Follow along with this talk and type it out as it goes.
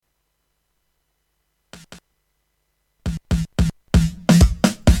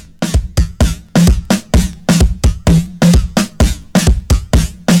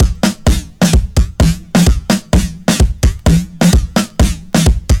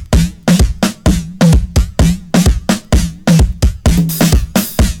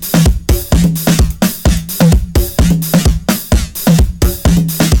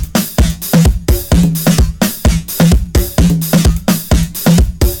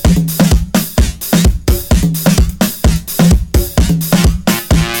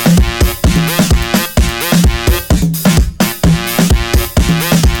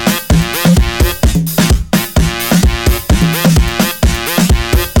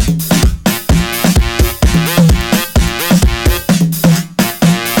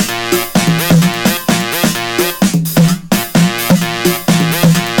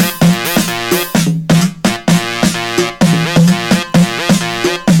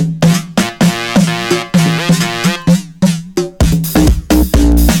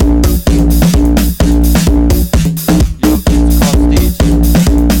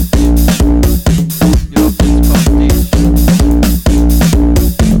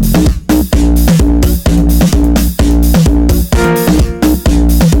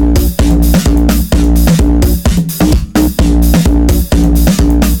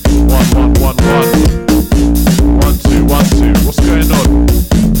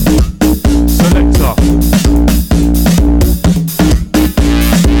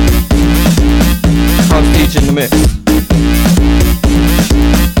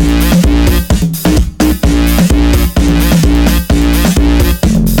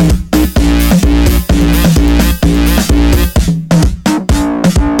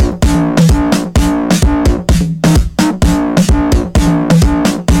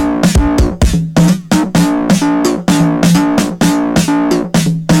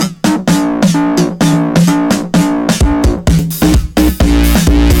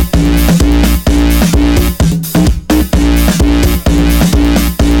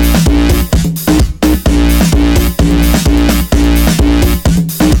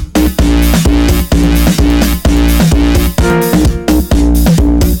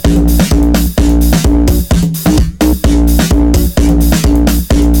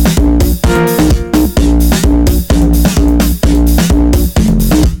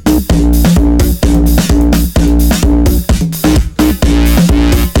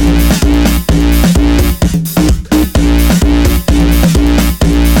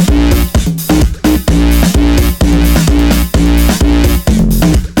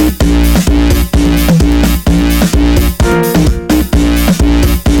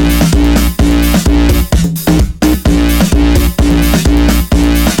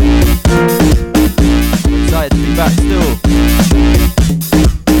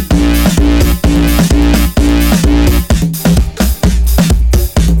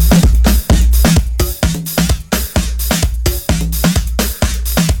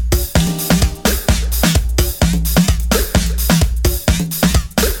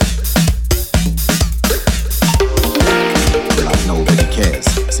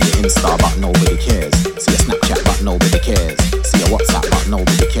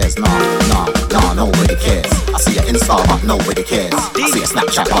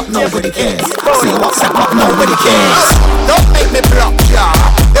Snapchat, but nobody cares. I see your WhatsApp, but nobody cares. Don't make me block ya.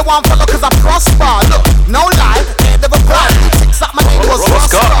 They want follow cause I prosper. Look, no lie, they never blind. Ticks up my name was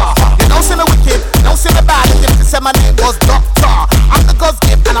Rosca. You don't see me wicked, don't see me bad. If you say my name was Doctor, I'm the God's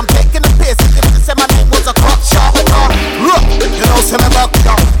gift and I'm taking the piss. If you say my name was a cop shot, look, you don't see me buck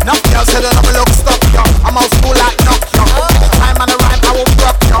ya. Knock ya, say that I'm a look stuck ya. I'm old school like knock ya. Anytime man a rhyme, I will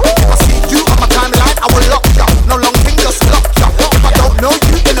rock ya. If I see you on my timeline, I will lock ya. No long thing, just lock ya. If I don't know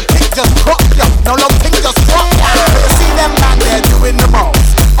you in the pic, just crop ya. No long thing, just drop ya. You see them man there doing the most.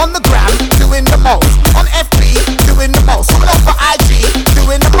 On the gram, doing the most. On FB, doing the most. All over IG,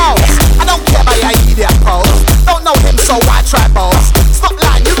 doing the most. I don't care about your idiot pose. Don't know him, so why try both? Stop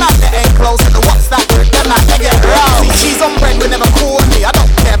lying, you man that ain't close. And what's that? Them man, they get round. See, cheese on bread, we never call me. I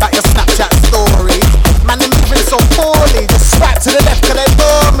don't care about your Snapchat story. Man, they moving so poorly. Just swipe to the left, cause they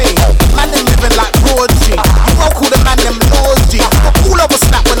bore me. Man, they moving like raw G. You won't call the man them Lord G. But all over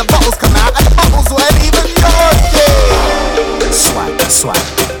Snap when the bottles come out. And the bottles weren't even yours, G. Swipe, swipe.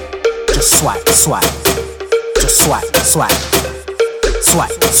 Just swipe, swipe. Just swipe, swipe.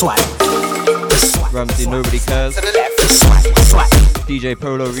 Swipe, swipe. Just swipe. Ramsey, nobody cares. Just swipe, swipe. DJ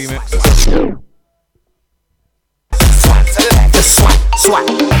Polo remix. Just swipe, swipe.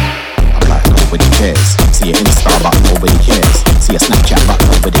 I'm like, nobody cares. See your Insta, but nobody cares. See your Snapchat, but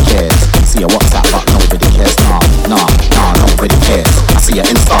nobody cares. See your WhatsApp, but nobody cares. Nah, nobody cares. I see your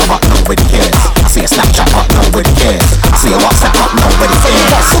Insta, but nobody cares. I see your Snapchat, but nobody cares. I see your WhatsApp, but nobody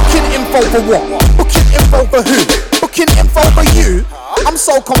cares. Booking info for what? Booking info for who? Booking info for you? I'm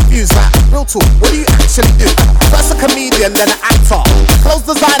so confused, like, real talk, what do you actually do? First a comedian, then an actor, clothes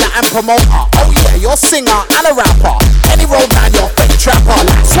designer and promoter. Oh yeah, you're a singer and a rapper. Any road man, you're a fake trapper.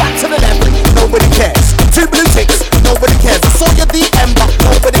 Like, swipe to the left, nobody cares. Two blue ticks, nobody cares. I saw your DM, but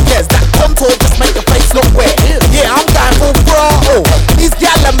nobody cares. That contour just make your face look weird. Yeah, I'm going for bro. These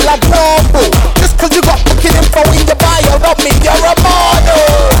gal them love purple. Just cause you got booking info in your bio, don't mean you're a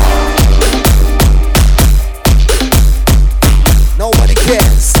model. Nobody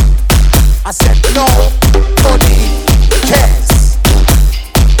cares. I said nobody cares.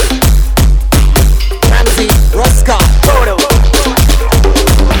 Ramsey, Rosca, Photo.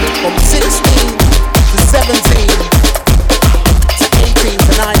 From 16 to 17 to 18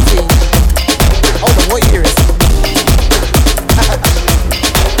 to 19. Hold on, what year is it?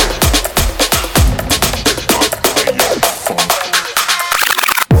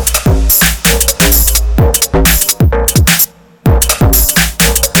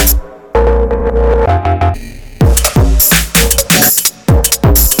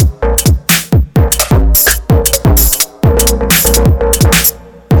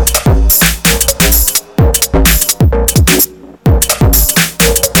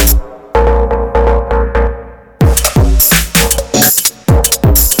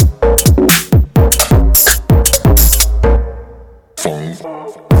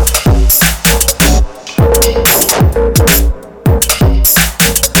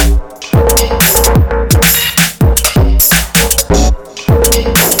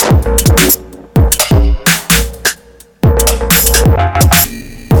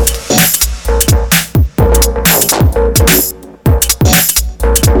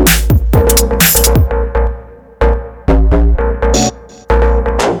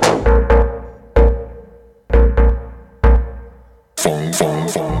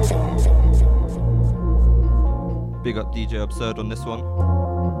 Big up DJ Absurd on this one.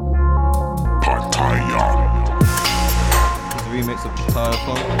 It's a remix of Papaya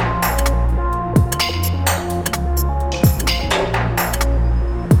Funk.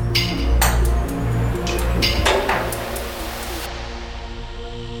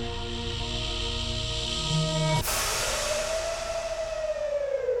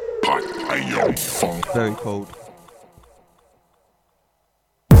 Very cold.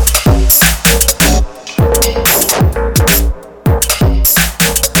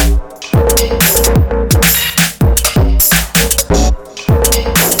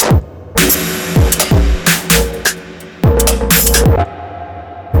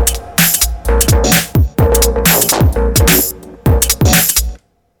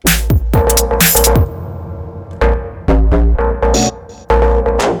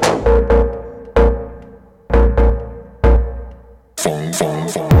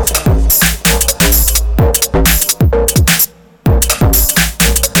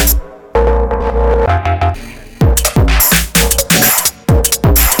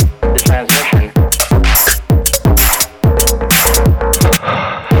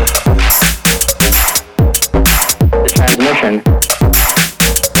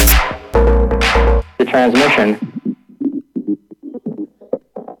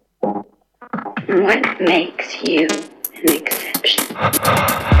 What makes you an exception?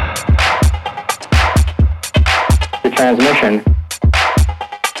 The transmission.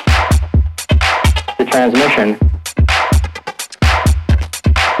 The transmission.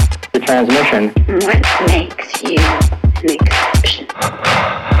 The transmission. What makes you an exception?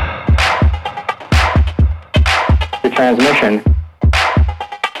 The transmission.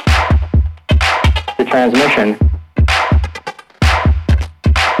 The transmission.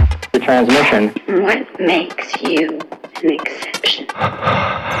 The transmission. What makes you an exception?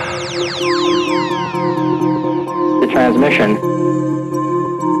 The transmission.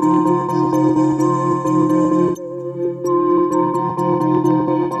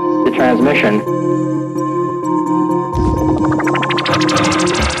 The transmission.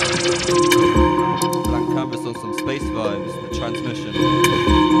 Blank canvas on some space vibes. The transmission.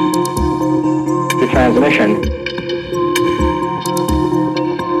 The transmission.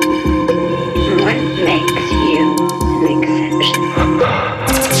 What makes you an exception?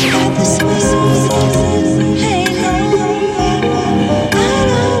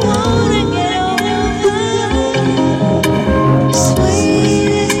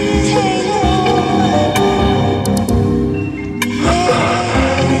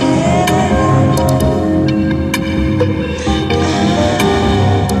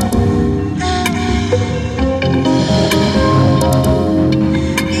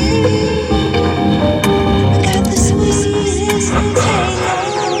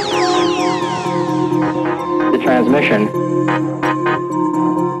 Transmission.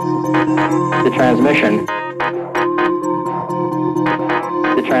 The transmission.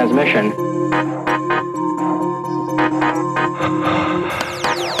 The transmission.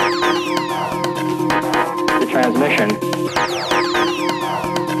 The transmission.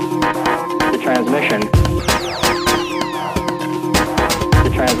 The transmission. The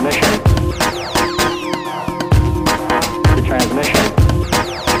transmission. The transmission.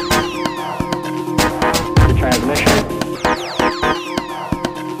 The transmission.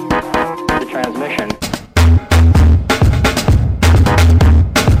 The transmission.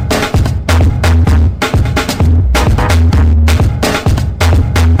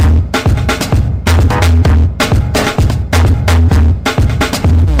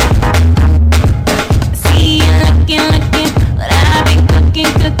 See you looking, but I've been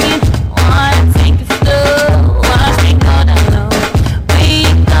cooking.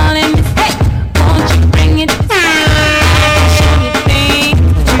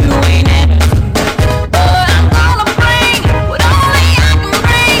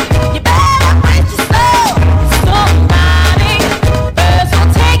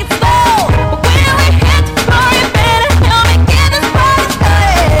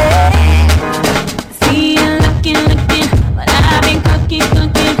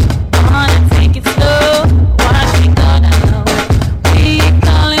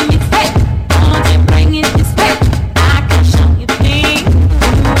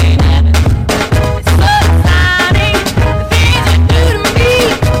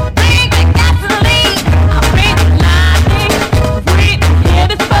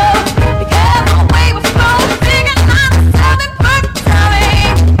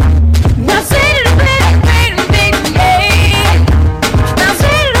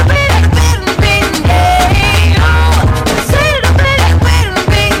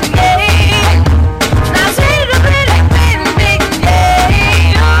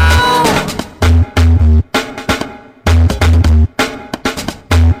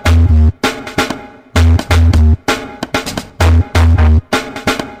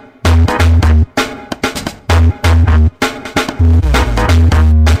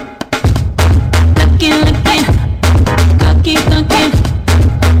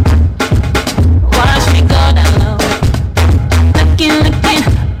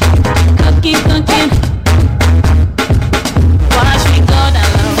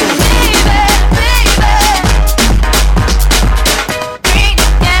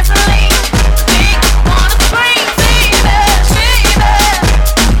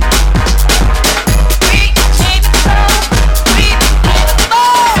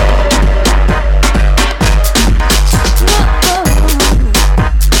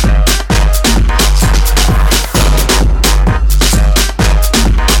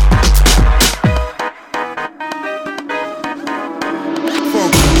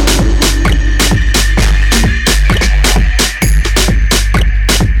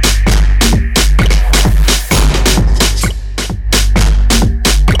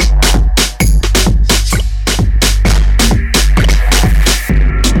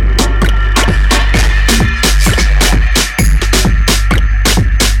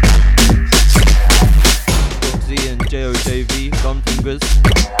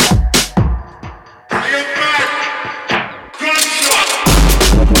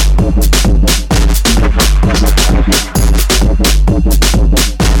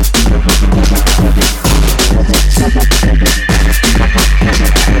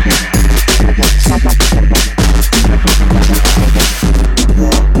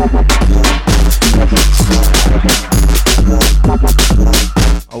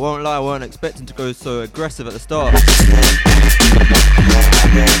 won't lie, I weren't expecting to go so aggressive at the start.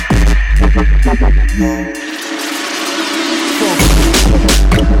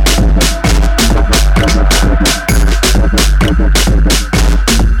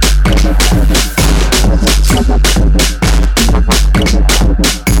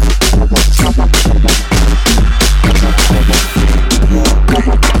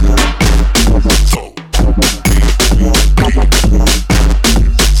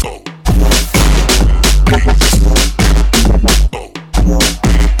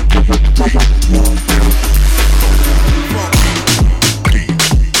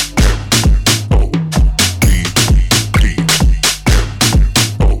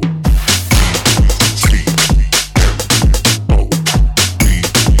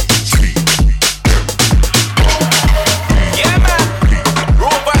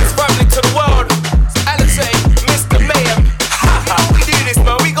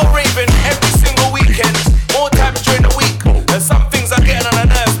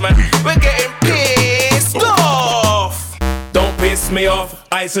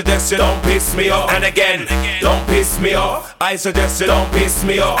 I suggest you don't piss me off. And again, don't piss me off. I suggest you don't piss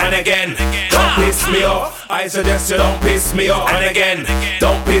me off. And again, don't piss me off. I suggest you don't piss me off. And again,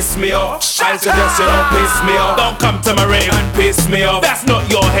 don't piss me off. I suggest you don't piss me off. Don't come to my rave and piss me off. That's not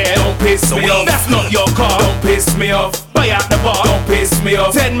your hair, don't piss me off. That's not your car, don't piss me off. Buy out the bar, don't piss me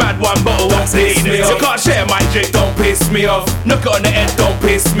off. 10 mad, one bottle, don't piss me off. You can't share my drink, don't piss me off. Knock it on the head, don't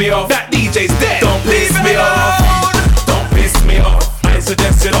piss me off. That DJ's dead, don't piss me off. Don't piss me off. I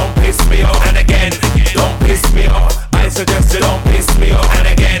suggest you don't piss me off. And again, don't piss me off. I suggest you don't piss me off. And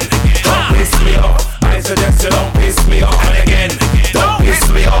again, don't piss me off. I suggest you don't piss me off. And again, don't piss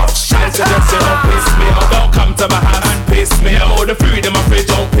me off. I suggest you don't piss me off. Don't come to my house and piss me off. All the food in my fridge,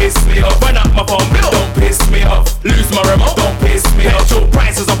 don't piss me off. Run up my phone bill, don't piss me off. Lose my remote, don't piss me off. Petrol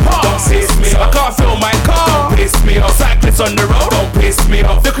prices apart, don't piss me off. I can't fill my car, don't piss me off. Cyclists on the road, don't piss me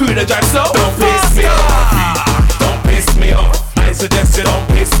off. The crew that drive slow, don't piss me off. Don't piss me off. I suggest you don't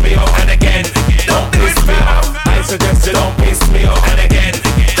piss me off. And again, don't piss me off. I suggest you don't piss me off. And again,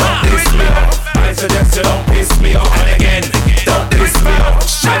 don't piss me off. I suggest you don't piss me off. And again, don't piss me off.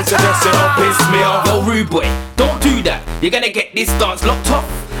 I suggest you don't piss me off. Yo, rude boy, don't do that. You're gonna get this dance locked off.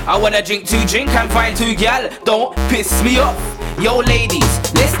 I wanna drink and find 2 gal. Don't piss me off. Yo, ladies,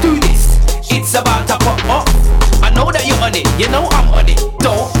 let's do this. It's about to pop off. I know that you're on it, you know I'm on it.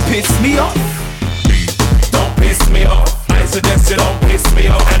 Don't piss me off. Don't piss me off. I suggest you don't piss me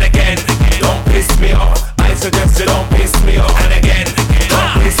off. And again, don't piss me off. I suggest you don't piss me off. And again,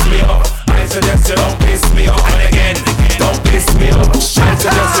 don't piss me off. I suggest you don't piss me off. And again, don't piss me off. I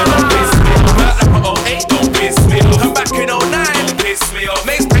suggest you don't piss me off. Back up at 08, don't piss me off. Come back in 09, don't piss me off.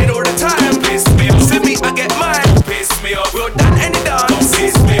 Mates paid all the time, piss me off. See me, I get mine, piss me off. We'll done any dance, don't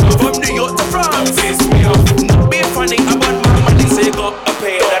piss me off. From New York to France, don't piss me off. Not being funny, I want my money, so you got to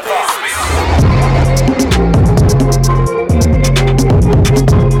pay that piss me off.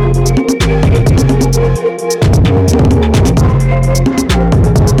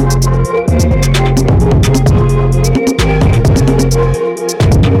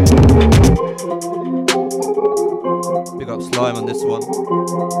 Big up Slime on this one.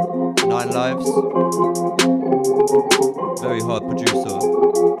 9 Lives. Very hard producer.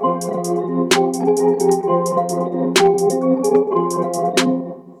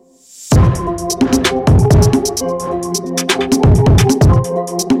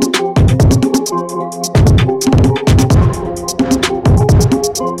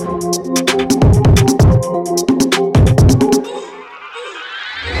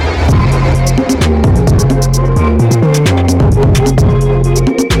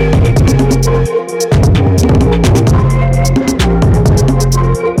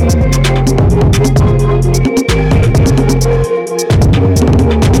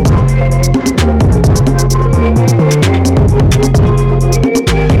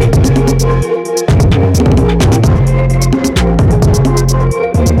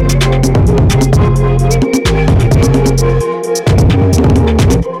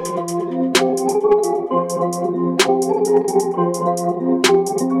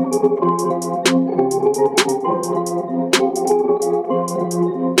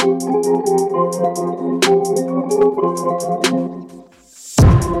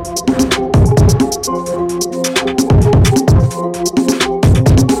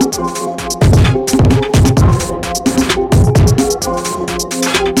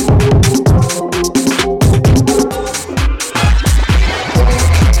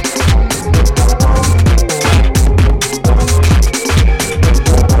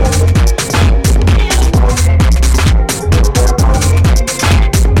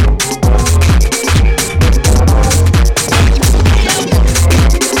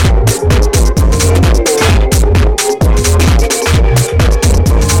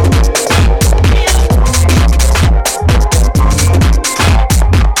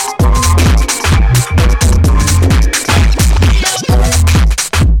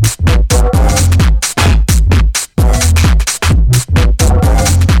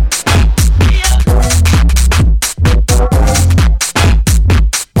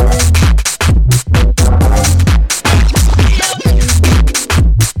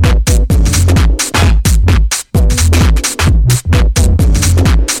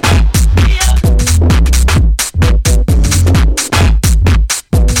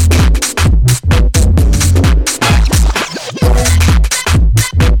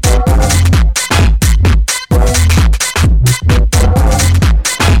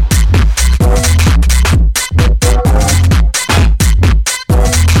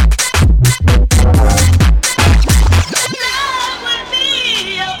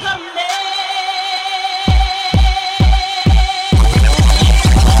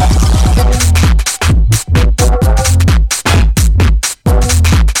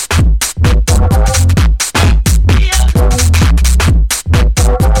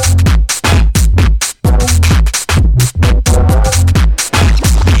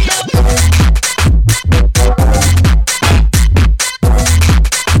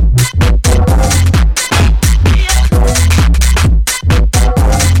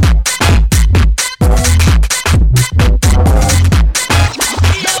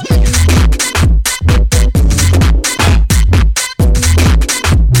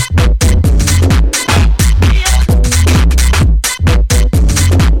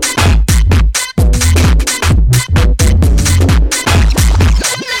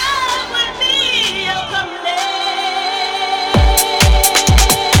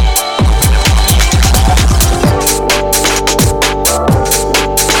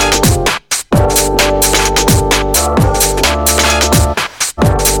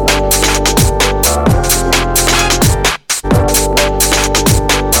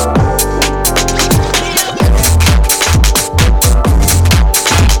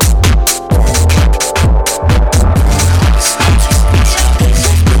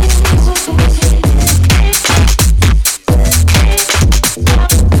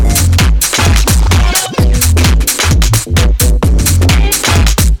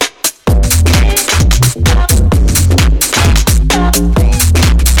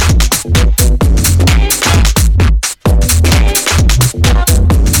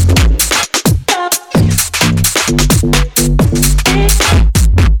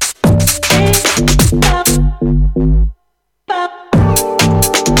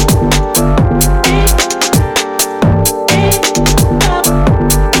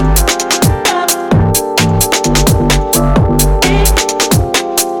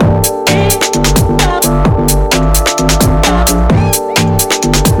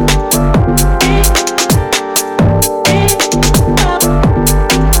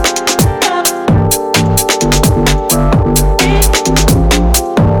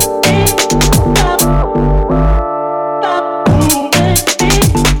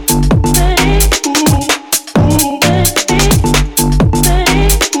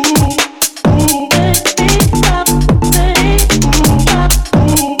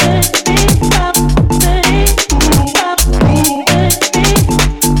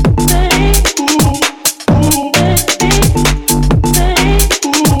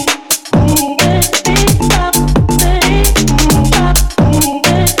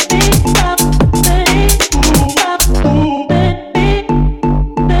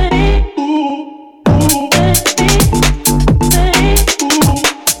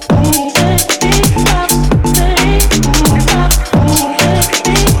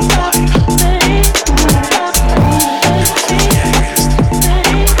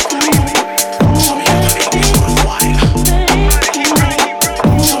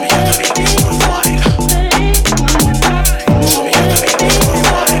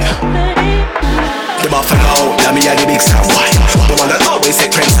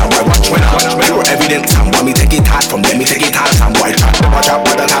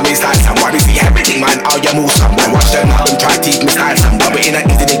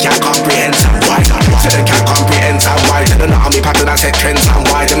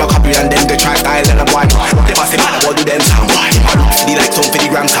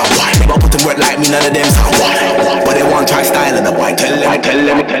 damn sound. Never put them work like me, none of them sound. But they want try style and the boy tell them.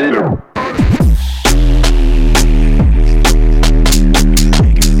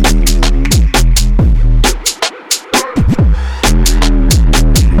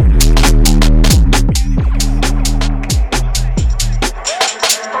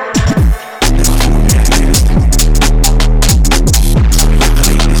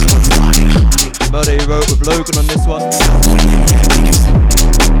 Murder he wrote with Logan on this one.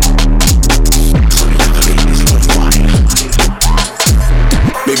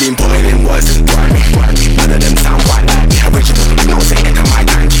 We been putting in words and grimy. None of them sound quite like me. Original, no say enter my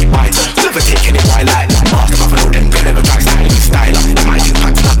time, keep wiser. Never taking it quite like that. After I know them, can never try styling styler. The mic is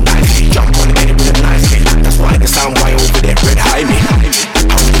packed up nicely. Jump on it with a nice fit. That's why the sound boy over there red high me.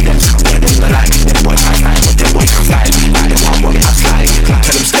 How do them sound? Yeah, them not like me. Them boys try style, but them boys can't style me. Like them one me, I slide.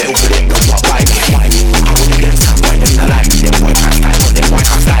 Tell them stay over there, don't walk by me. How do them sound? Why them not like me? Them boys can't style, but them boys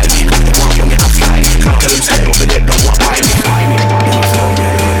can't style me. Them one me, I slide. Tell them stay over there, don't walk by me.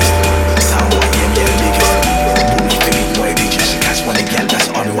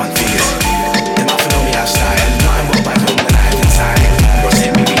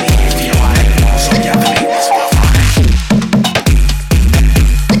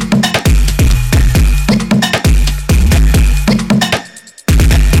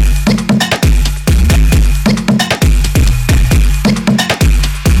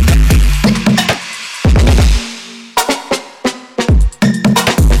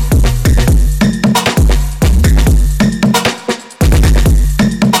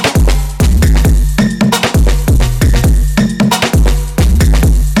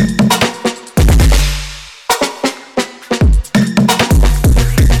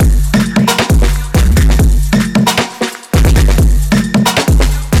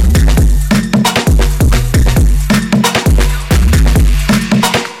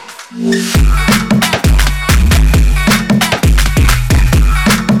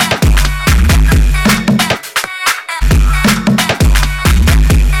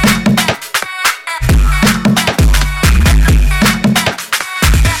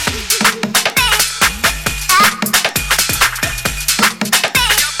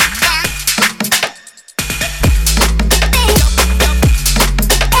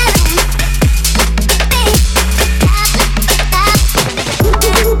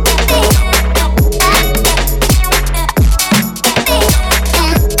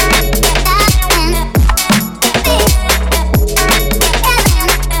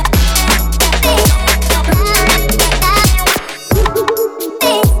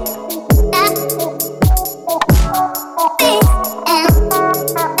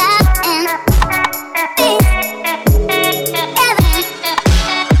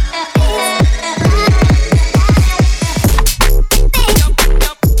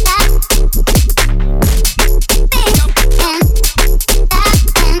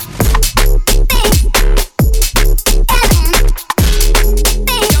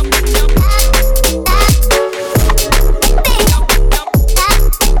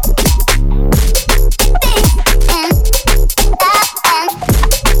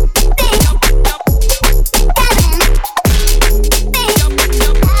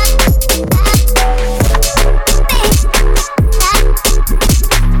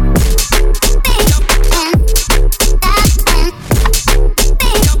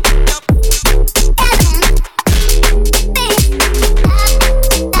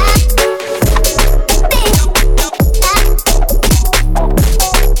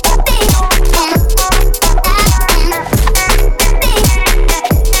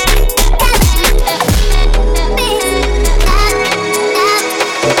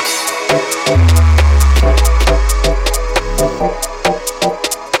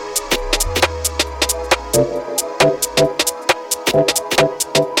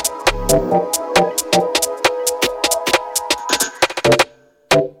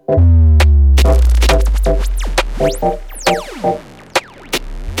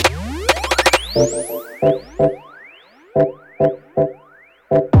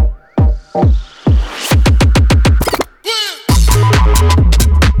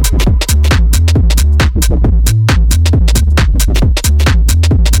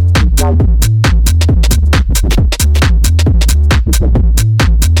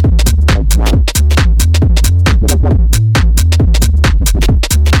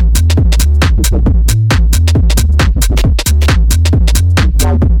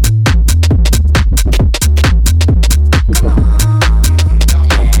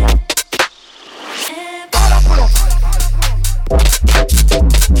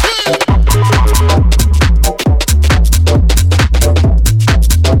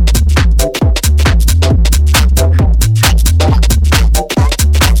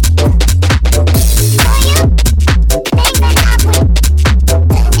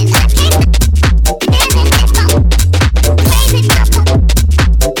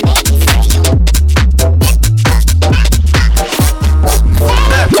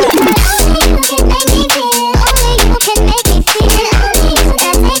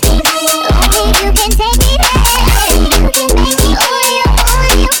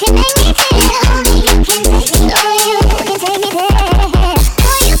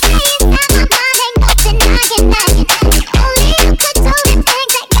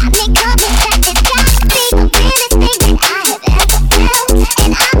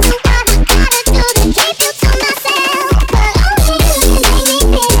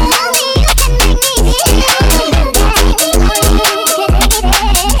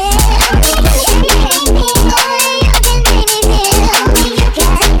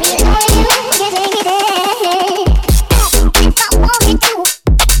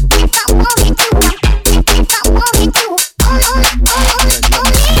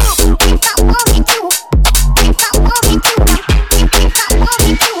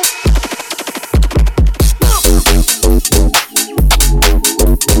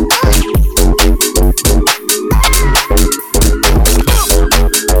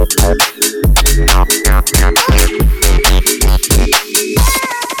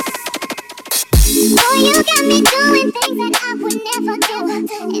 you got me doing things that I would never do. And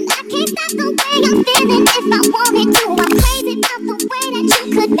I can't stop the way I'm feeling if I wanted to. I'm crazy about the way that you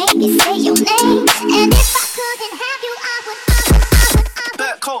could make me say your name. And if I couldn't have you, I would.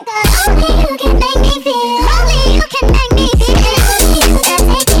 Only you can make me feel. Only you can make me feel. Only you can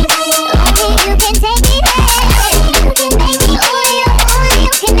take me there. Only you can take me there. Only you can make me feel. Only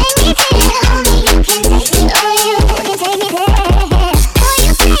you can make me feel. Only you can take me. Only you can take me there. All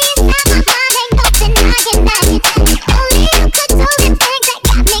you say inside my mind ain't no denying that. Only you could do the things that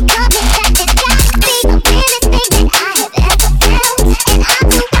got me coming back. It's gotta be the realest thing that I have ever felt. And I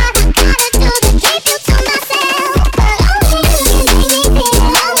do what I gotta do to keep you to myself. But only you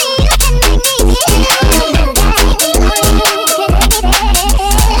can make me feel. Only you can make me feel. Only you can take me. Only you can take me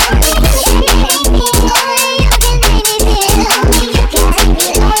there. Only you can make me feel. Only you can make me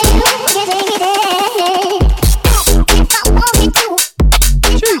feel. Only you can take me. Only you can take me there. If I want me to. If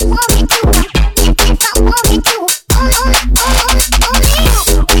I want me to. If I want me to. Only you.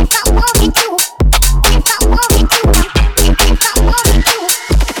 If I want me to. If I want me to. If I want me to.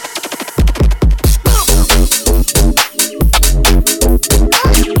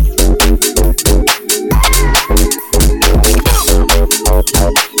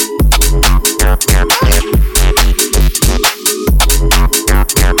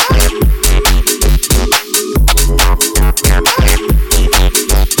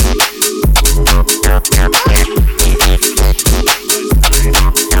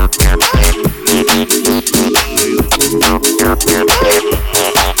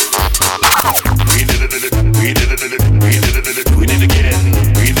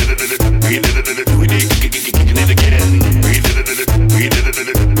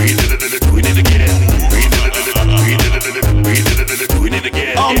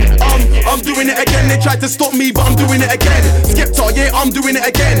 I'm doing it again. They tried to stop me, but I'm doing it again. Skepta, yeah, I'm doing it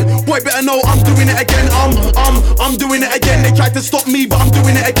again. Boy, better know I'm doing it again. I'm doing it again. They tried to stop me, but I'm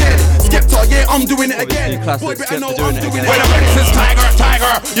doing it again. Skepta, yeah, I'm doing it again. Boy, better know I'm doing it again. When a man says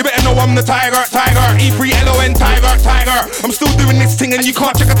tiger, you better know I'm the tiger. E3LON, tiger. I'm still doing this thing and you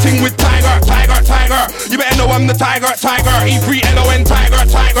can't check a thing with tiger. You better know I'm the tiger. E3LON, tiger.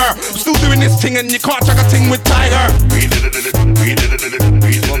 I'm still doing this thing and you can't check a thing with tiger.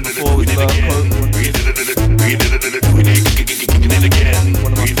 One before with Coke.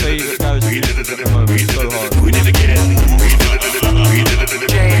 One of my favourite guys at the moment. So hard.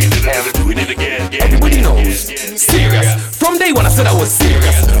 Everybody knows, serious. From day one I said I was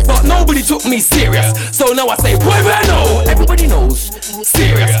serious, but nobody took me serious. So now I say, boy, I know. Everybody knows,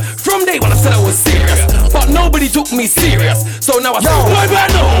 serious. From day one I said I was serious, but nobody took me serious. So now I say, boy, I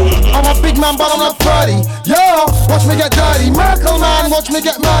know. I'm a big man, but I'm not 30. Yo, watch me get dirty. Merkel man, watch me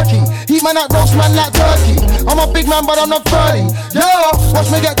get murky. Heat man that roast man like turkey. I'm a big man, but I'm not 30. Yo, watch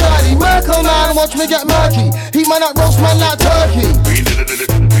me get dirty. Merkel man, watch me get murky. Heat man that roast man like turkey.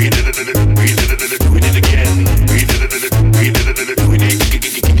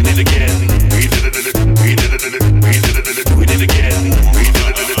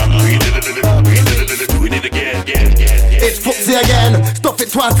 It's footsie again, stop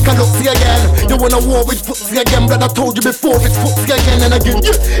it twice, can look see again. You wanna war with footsie again, but I told you before it's footsie again and again.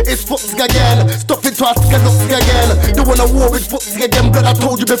 It's footsie again, stop it twice, can look see again. You wanna war with footsie again, but I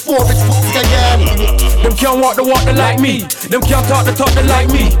told you before it's footsie again. Them can't walk the water like me, them can't talk the like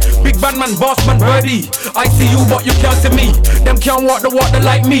me. Big bad man, boss man, birdie. I see you, but you can't see me. Them can't walk the water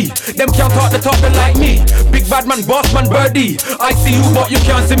like me, them can't talk the like me. Big bad man, boss man, birdie. I see you, but you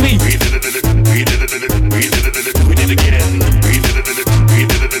can't see me.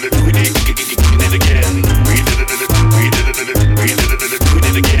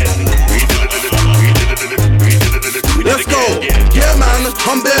 Let's go. Yeah, man,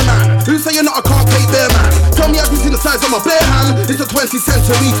 I'm bare man. Who say you're not a can't take bear man? Tell me, have you seen the size of my bare hand? It's a 20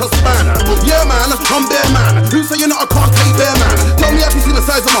 centimeter span. Yeah, man, I'm bare man. Who say you're not a can't take bear man? Tell me, have you seen the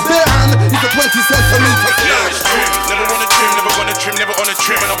size of my bare hand? It's a 20 centimeter span. Yeah, it's trim. Never on a trim, never gonna trim, never on a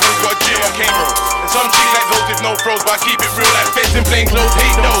trim. And I've always got a gym on camera. And some chicks like those with no froze, but I keep it real like feds in plain clothes.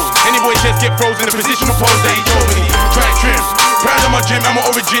 Hate those. Any boy just get froze in the positional pose that he told me. Try and trim. Proud of my gym and my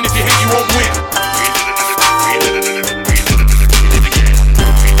origin. If you hate, you won't win.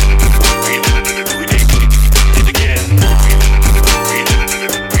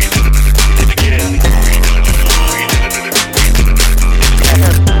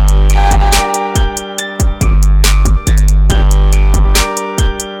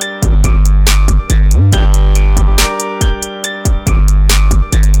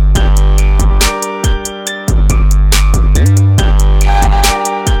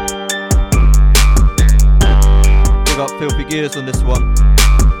 Filthy Gears on this one.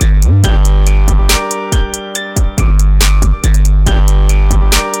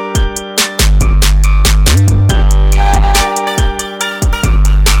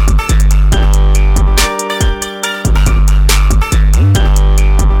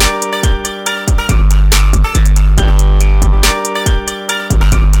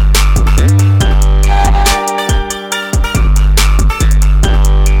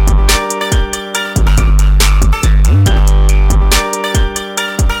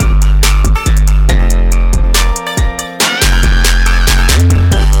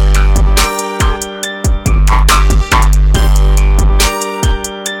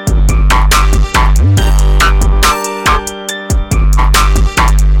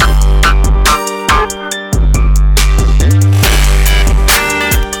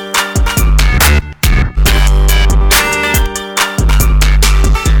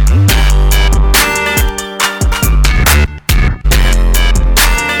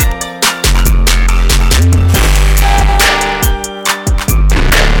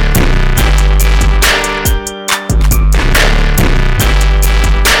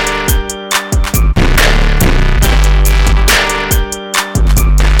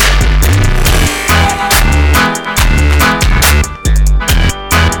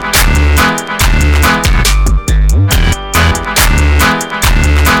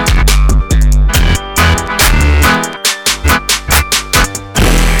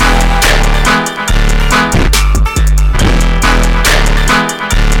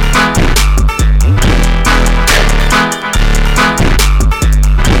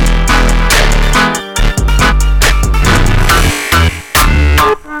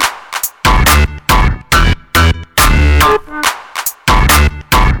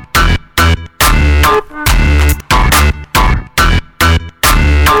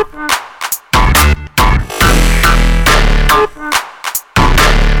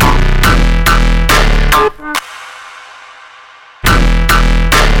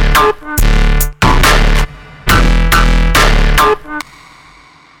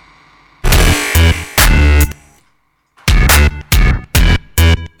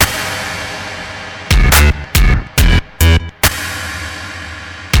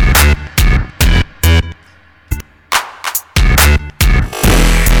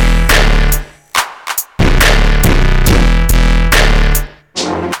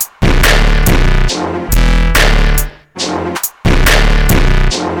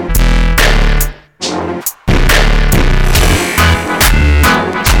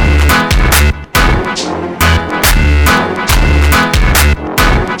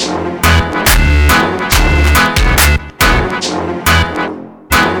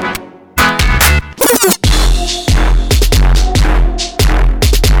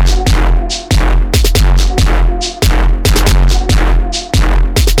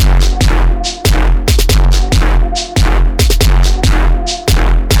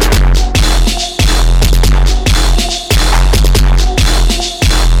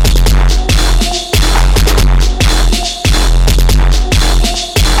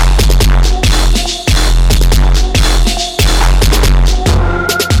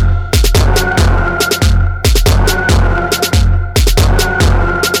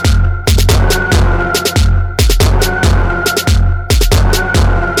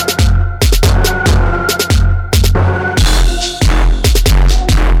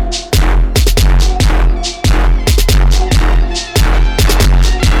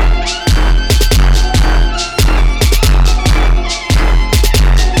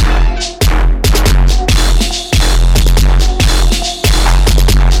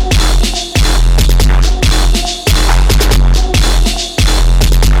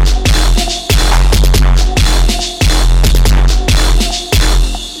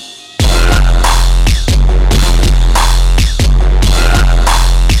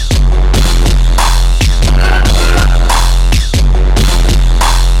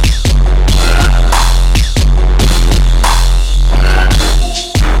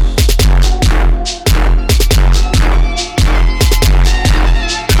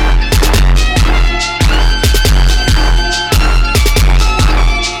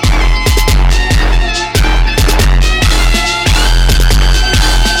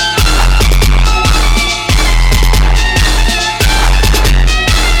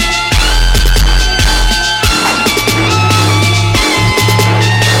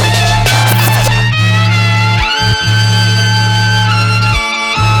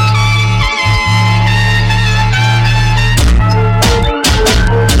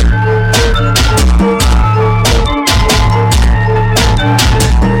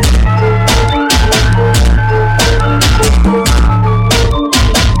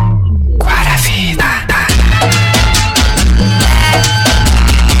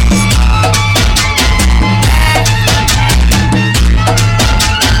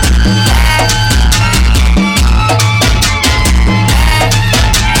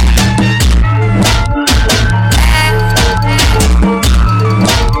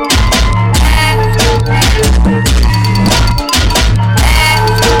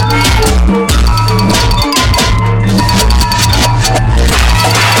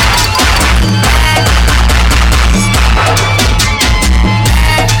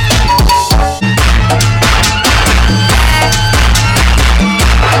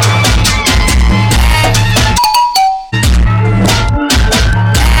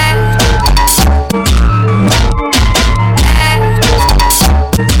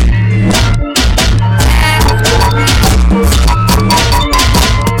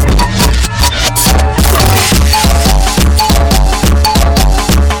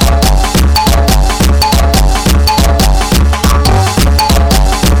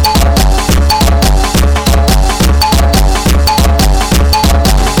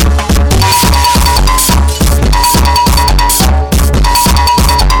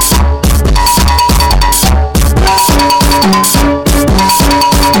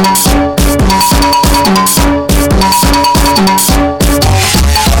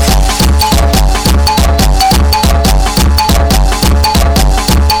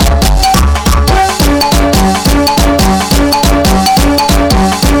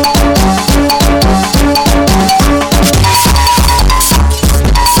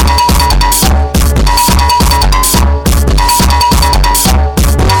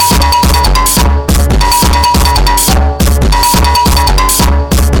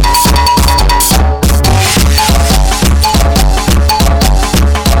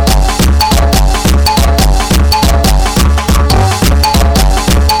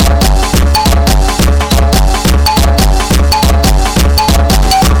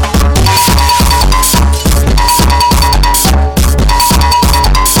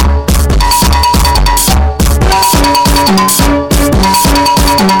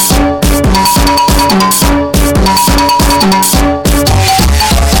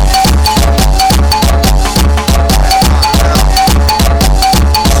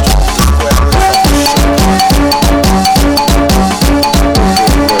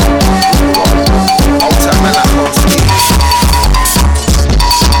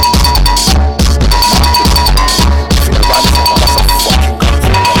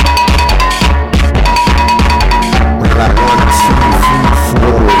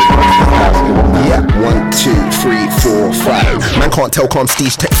 Man can't tell calm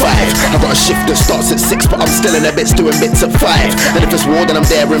stage tech 5. I got a shift that starts at 6, but I'm still in the bits doing bits at 5. And if it's war, then I'm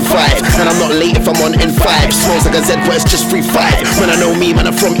there in 5. And I'm not late if I'm on in 5. Smells like a Z, but it's just 3-5. When I know me,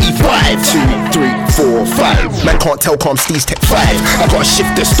 man, I'm from E5. 2, 3, 4, 5. Man can't tell calm stage tech 5. I got a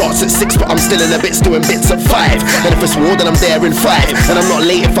shift that starts at 6, but I'm still in the bits doing bits at 5. And if it's war, then I'm there in 5. And I'm not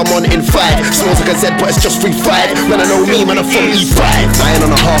late if I'm on in 5. Smells like a Z, but it's just 3-5. When I know me, man, I'm from E5. I ain't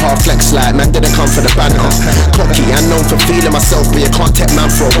on a ha-ha flex like, man, didn't come for the banner. Cocky and known for feeling myself, but you can't take man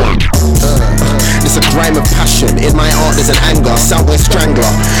for a one. It's a grime of passion. In my art there's an anger, Southwest strangler.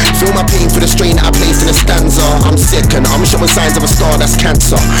 Feel my pain for the strain that I placed in a stanza. I'm sick and I'm showing signs of a star that's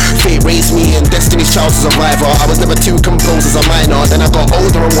cancer. Fate raised me and destiny's child's a survivor. I was never too composed as a minor. Then I got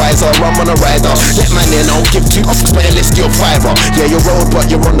older and wiser, rum on a rider. Let man in, I'll give 2 offs, but list your fiver. Yeah, you're road, but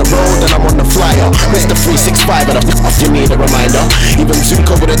you're on the road and I'm on the flyer. Mr. 365 and I'm off, you need a reminder. Even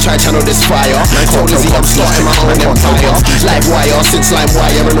Zuko would have tried channel this fire. So Lizzie, I'm starting my own empire. Live wire, since lime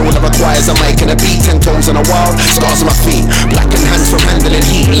wire, and all that requires I'm making a beat 10 tones on a wild. Scars on my feet, blackened hands from handling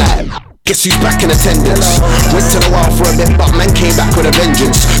heat. Like, guess who's back in attendance? Went to the wild for a bit, but man came back with a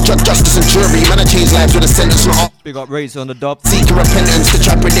vengeance. Judge, justice and jury, man, I changed lives with a sentence. Not Big up Razor on the dub. Seeking repentance to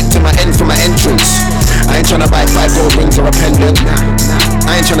try predicting my end from my entrance. I ain't tryna buy 5 gold rings or a pendant.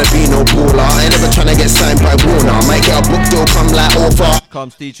 I ain't tryna be no baller. I ain't never tryna get signed by Warner. Might get a book deal, come like author. Calm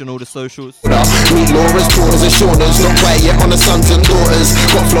Steech on all the socials. Meet Laura's, Paula's and Shauna's. Not quite yet on the sons and daughters.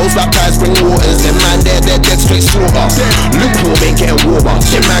 Got flows baptized, bring waters. Them man dead straight slaughter. Lukewarm ain't getting warmer.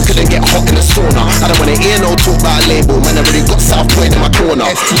 Them man couldn't get hot in the sauna. I don't wanna hear no talk about a label. Man, I already got South Point in my corner.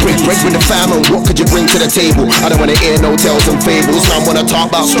 Bring bread with the fam and what could you bring to the table? I don't wanna hear no tales and fables. Man wanna talk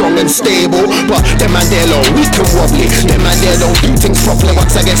about strong and stable. But them man there low, weak and wobbly. Them man there don't do things properly.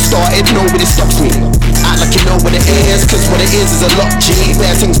 Once I get started, nobody stops me. Act like you know what it is, cause what it is a lot G.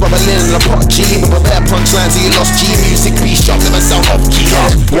 Bare things bubbling in a pot G. But with bare punchlines you lost G. Music be sharp, never sound off key.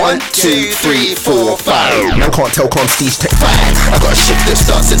 1, 2, 3, 4, 5. Man can't tell calm stage tech 5. I got a shift that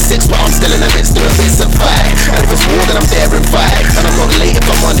starts at 6, but I'm still in the midst doing bits at 5. And if it's war, then I'm there in 5. And I'm not late if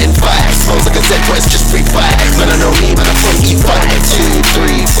I'm on in 5. Smells like a Z, but it's just 3-5. Man, I know me, man, I'm from E5. 2,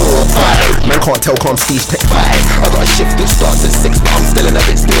 3, 4, 5. Man can't tell calm stage tech 5. I got a shift that starts at 6, but I'm still in the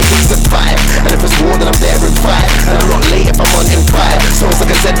midst doing bits at 5. And if it's war, then I'm there in 5. And I'm not late if I'm on in 5. Smells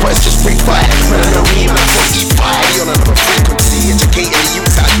like a Z, but it's just 3-5. Man, I know me, man, I'm from E5. On another frequency, educating the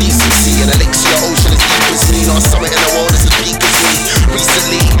youth out decency. And elixir ocean is deep as me. Not summit in the world is as peak as me.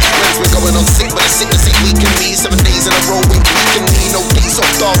 Recently, friends been going on sick, but the sickness ain't weaken me. 7 days in a row ain't weaken me. No days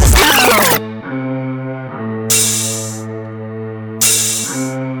off, dog.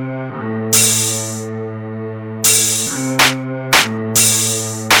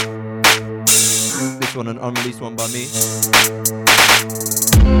 This one, an unreleased one by me.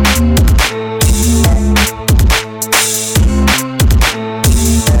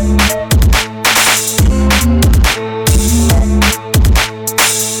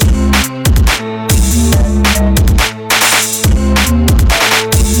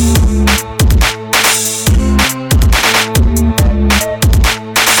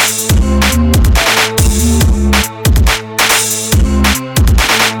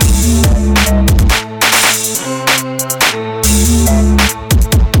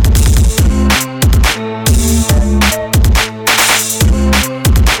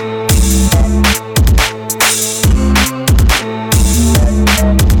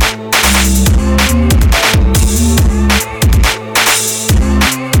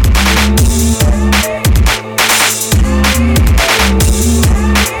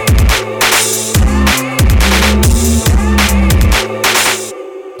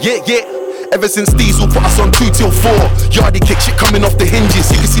 Ever since Diesel put us on 2 till 4. Yardie kick shit coming off the hinges.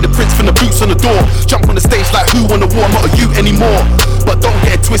 You can see the prints from the boots on the door. Jump on the stage like who on the war, not a you anymore. But don't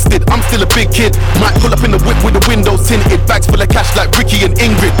get it twisted, I'm still a big kid. Might pull up in the whip with the windows tinted. Bags full of cash like Ricky and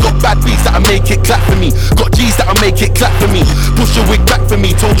Ingrid. Got bad beats that'll make it clap for me. Got G's that'll make it clap for me. Push your wig back for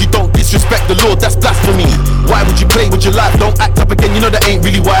me. Told you don't disrespect the Lord, that's blasphemy. Why would you play with your life? Don't act up again, you know that ain't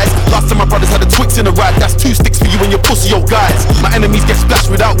really wise. Last time my brothers had a Twix in a ride. That's 2 sticks for you and your pussy old guys. My enemies get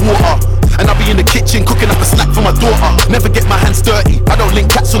splashed without water. And I'll be in the kitchen cooking up a snack for my daughter. Never get my hands dirty, I don't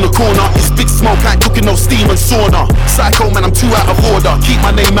link cats on the corner. It's big smoke, I ain't cooking no steam and sauna. Psycho man, I'm too out of order. Keep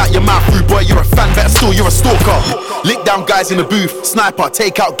my name out your mouth, rude boy, you're a fan, better still, you're a stalker. Lick down guys in the booth, sniper,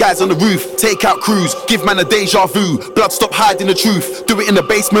 take out guys on the roof. Take out crews, give man a deja vu. Blood stop hiding the truth. Do it in the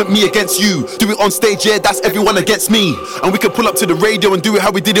basement, me against you. Do it on stage, yeah, that's everyone against me. And we can pull up to the radio and do it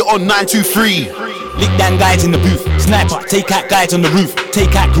how we did it on 923. Lick down guys in the booth. Sniper, take out guys on the roof.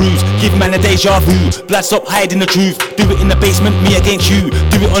 Take out crews, give man a deja vu. Blood stop hiding the truth. Do it in the basement, me against you.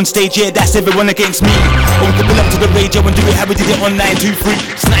 Do it on stage, yeah, that's everyone against me. Or we could pull up to the radio and do it how we did it on 923.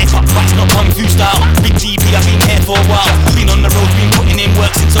 Sniper, that's not kung fu style. Big DP, I've been here for a while. Been on the road, been putting in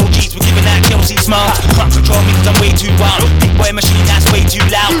work since OGs were giving out Chelsea smiles. Can't control me cause I'm way too wild. Big boy machine, that's way too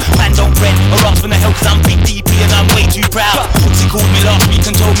loud. Man don't rent or ask for the help cause I'm big DP and I'm way too proud. He called me last week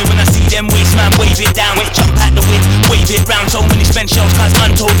and told me when I see them waste man wave it down. Jump at the wind, wave it round. So many spent shells cause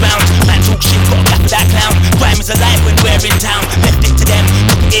untold rounds. Man talk shit, got a gap of that clown. Crime is alive when we're in town. Left it to them,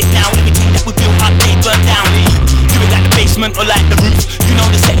 look at it now. Everything that we built up, they burnt down. Do it like the basement or like the roof. You know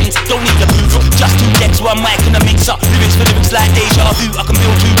the settings, don't need the proof. Just two decks, one mic and a mixer. Lyrics for lyrics like deja vu. I can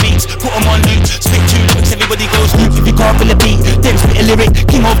build two beats, put them on loop. Spit two lyrics, everybody goes loop. If you can't feel a beat, then spit a lyric.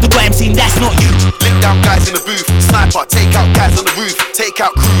 King of the grime scene, that's not you. Lick down guys in the booth. Sniper, take out guys on the roof. Take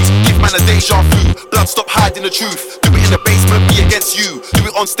out crews, give man a deja vu. Blood stop hiding the truth. Do it in the basement, me against you. Do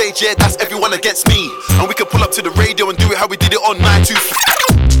it on stage, yeah, that's everyone against me. And we can pull up to the radio and do it how we did it on 923.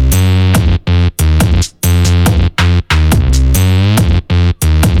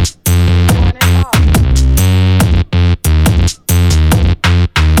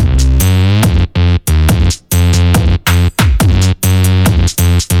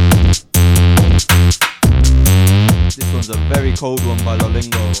 This one's a very cold one by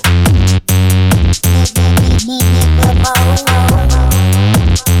Lolingo.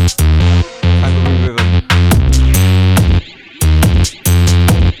 Kangaroo Rhythm.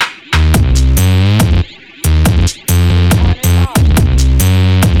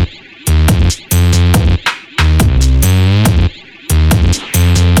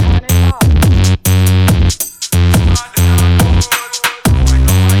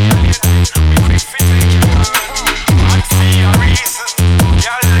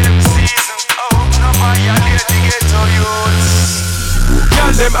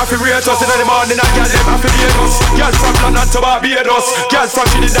 Them have to rate us in the morning and girl them have to date us. Girl from London to Barbados, girl from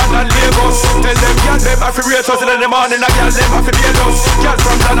Trinidad and Lagos. Tell them girl them have to rate us in the morning and girl them have to date us. Girl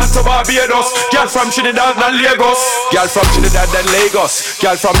from London to Barbados, girl from Trinidad and Lagos. Girl from Trinidad and Lagos,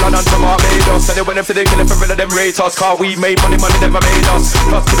 girl from London to Barbados. And they went for the killing for real of them rate us. Cause we made money, money never made us.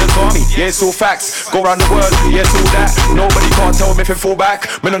 Plus to the army, yeah it's all facts. Go around the world, yeah it's all that. Nobody can't tell me if it fall back.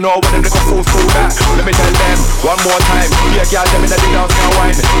 Me don't know when them niggas fall back. Let me tell them one more time. Yeah girl them in the dance now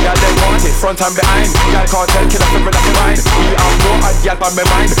wine. Girl them want it front and behind. Girl can't tell killer for real of the mind. We have no hard girl on my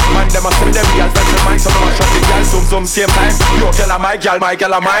mind. Man them a send them girl friends of mine. So them a shop the girl zoom same time. Yo girl are my girl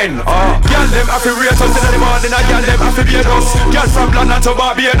are mine. Girl them have to rate us in the morning and girl them have to beat us. Girl from London to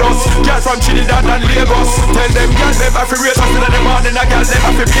Barbados, girl from Trinidad and Lagos. Tell them girl them have to rate us in the morning and girl them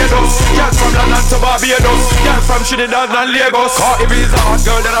have to beat us. Girl from London to Barbados, girl from Trinidad and Lagos. Cause if it's a hot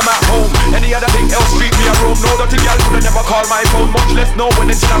girl then I'm at home. Any other thing else treat me a room. No dirty girl could never call my phone. Much less know when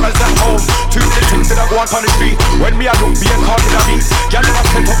the general's at home. Two little things that I go on the street. When me I look be a call in a beat. Girl never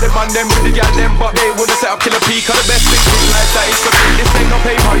set up the man them with the girl them, but they wouldn't set up Killer P. Cause the best thing in life that is for free. This ain't no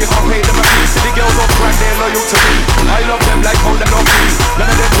paper, you can't pay them a fee. See the girls up brand, they're loyal to me. I love them like how them love me. None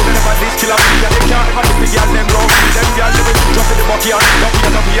of them would never this Killer P. And they can't ever the girl them wrong. Them girl never drop in the bucket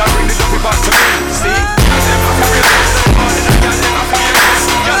and dumpy and bring the dumpy back to me. See? Girl them have to realize them morning and girl them have to realize.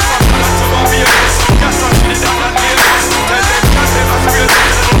 Girl from London to Barbados, girl from Trinidad and Lagos. Tell them girl them have to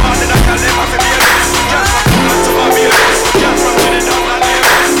realize them morning and girl them have to realize. Girl from London to Barbados, girl from Trinidad and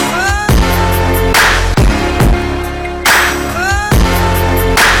Lagos.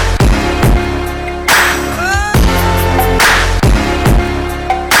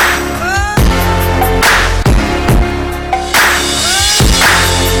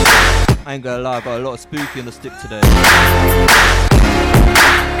 I ain't gonna lie, I got a lot of spooky on the stick today.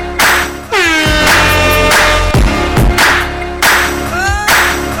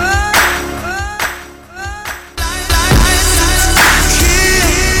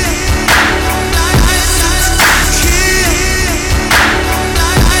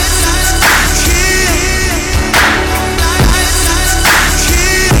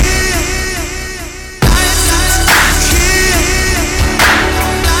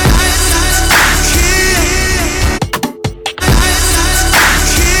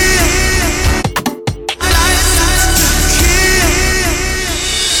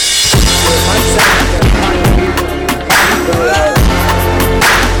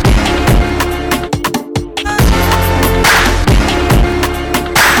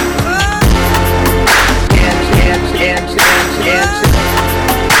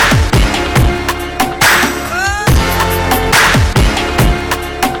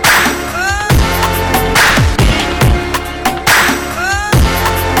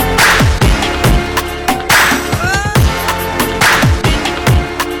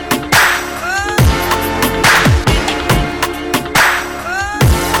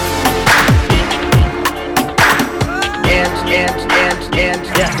 And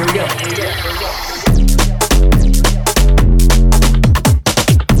yeah, here we go.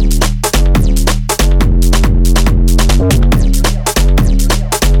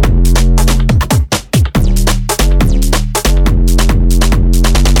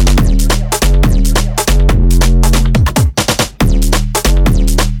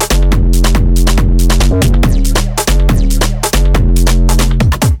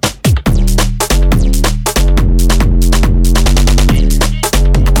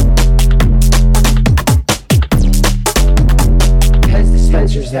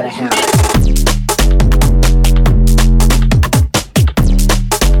 That I have.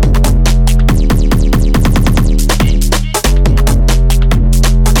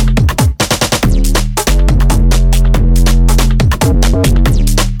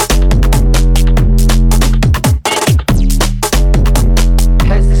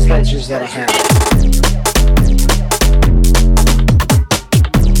 Has dispensers that I have.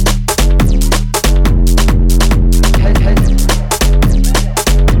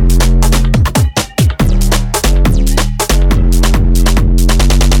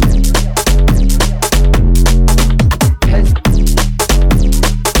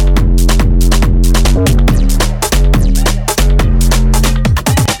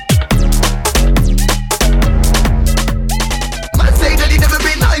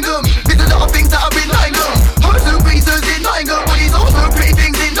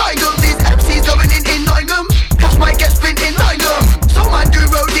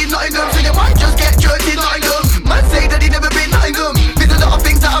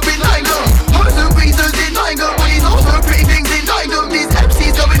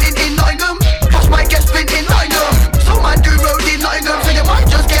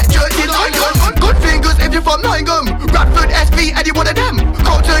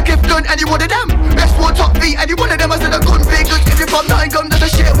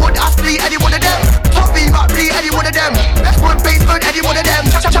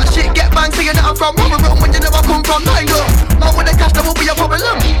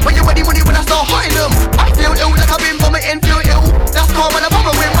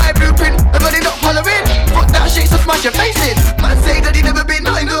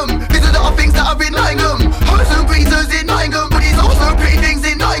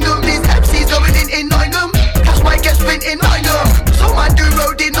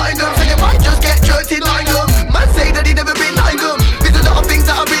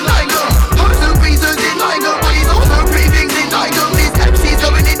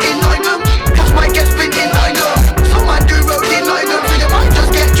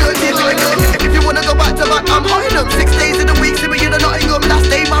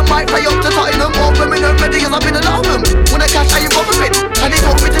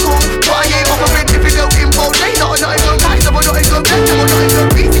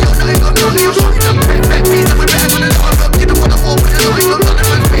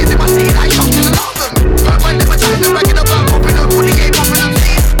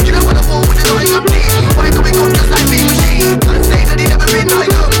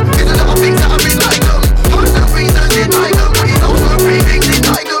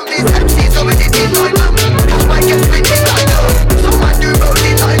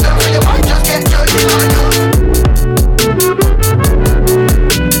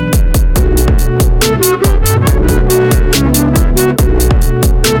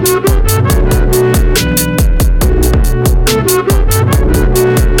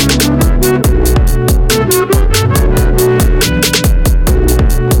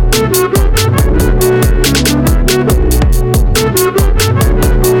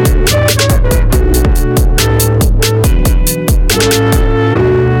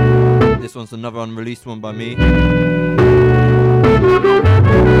 Another unreleased one by me.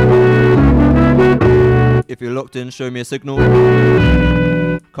 If you're locked in, show me a signal.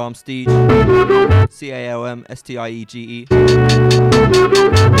 Calm Steege, CALMSTIEGE.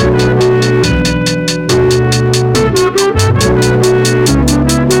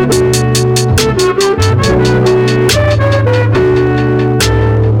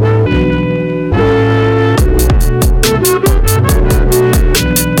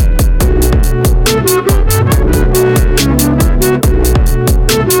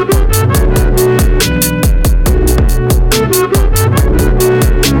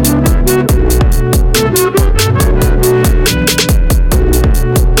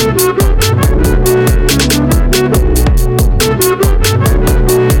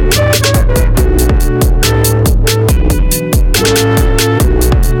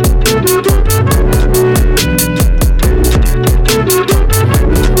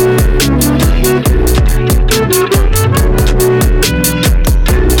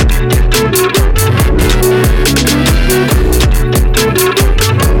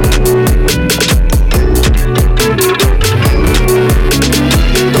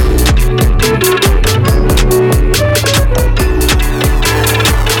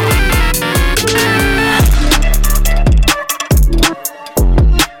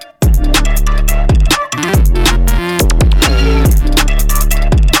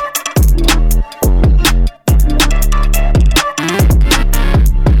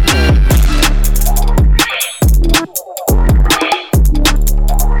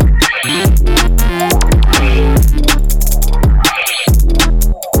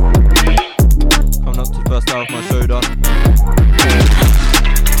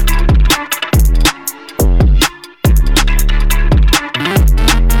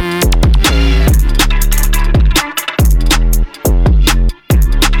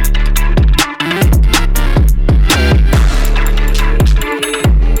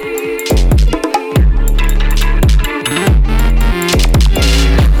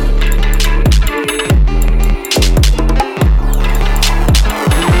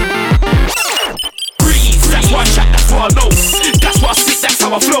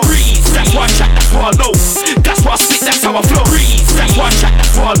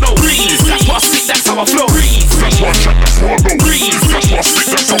 how I flow. Breeze, that's why I chat, that's how I know. Breeze, that's why I spit,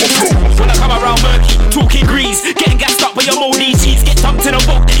 that's how I flow. When I come around murky, talking grease, getting gassed up by your moldy cheese. Get dumped in a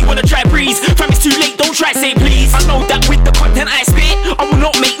boat, then you wanna try breeze. Fam, it's too late, don't try say please. I know that with the content I spit, I will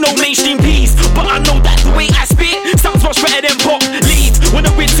not make no mainstream peace. But I know that the way I spit sounds much better than pop leads. When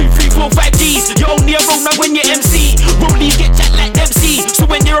I win 2, 3, 4, 5 Ds, you're only a road now when you're MC. Rollies get jacked like MC, so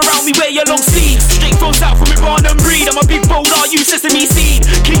when you're around me, wear your long sleeves. Straight from south from Iran and breed. I'm a big boulder, you sesame seed.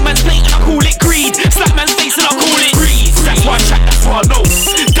 King man's plate and I call it greed. Slap man's face and I call it breeze. That's why I chat, that's why I know.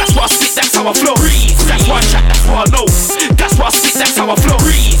 That's why I spit, that's how I flow. Breeze. That's why I chat, that's why I know. That's why I spit, that's how I flow.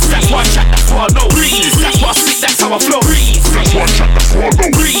 Breeze. That's why I chat, that's why I know. Breeze. That's why I spit, that's how I flow. Breeze. That's why I chat, that's why I know.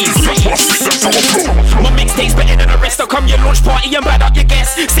 Breeze. That's why I spit, that's how I flow. My mixtape's better than the rest. I'll come your launch party and bad up your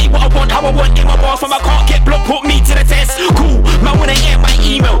guests. Say what I want, how I want in my bars. From I can't get blocked, put me to the test. Cool, man, when I air my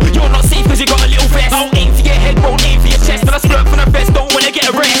email, you're not safe cause you got a little vest. I'll aim for your head, won't aim for your chest. And I splurt from the vest, don't wanna get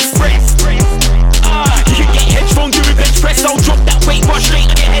a rest. You can get headstrong doing bench press. I'll drop that weight, rush straight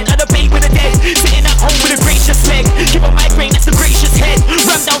on your head. And the babe with the dead, sitting at home with a gracious leg. Give her migraine, that's the gracious head.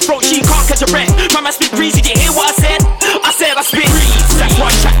 Ram down throat, she can't catch a breath. Man, I spit breezy, did you hear what I said? I said I spit breeze. That's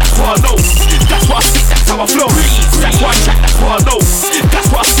why I chat, that's why I know. That's why I spit, that's how I flow. Breeze. That's why I chat, that's why I know. That's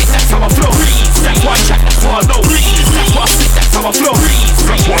why I spit, that's how I flow. Breeze. That's why I chat, that's why I know. Breeze. That's why I spit, that's how I flow. Breeze.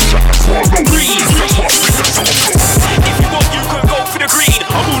 That's why I chat, that's why I know. Breeze. That's why I spit, that's how I flow. If you want, you can go for the green.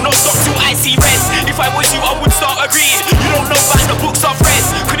 I will not stop till I see red. If I was you, I would start agreeing. You don't know about the books I've read.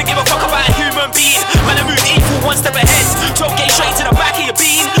 Couldn't give a fuck about a human being. Man, I move evil one step ahead. 12 gauge straight to the back of your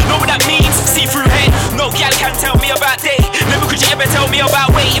bean. Know what that means? See through head. No gal can tell me about day. Never could you ever tell me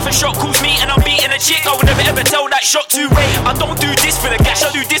about weight. If a shot calls me and I'm beating a chick, I would never ever tell that shot to wait. I don't do this for the cash,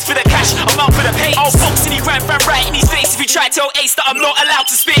 I do this for the cash. I'm out for the pay. I'll box and he ran right in his face. If you try to tell Ace that I'm not allowed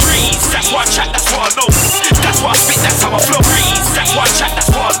to spit. Breeze. That's why I chat, that's why I know. That's why I spit, that's how I flow. Breeze. That's why I chat, that's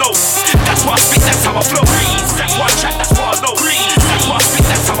why I know. That's why I spit, that's how I flow. Breeze. That's why I chat, that's why I know. Breeze. That's why I spit,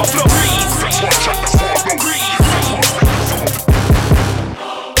 that's how I flow. Breeze. That's why I chat, that's why I know. Breeze. That's why I spit, that's how I flow.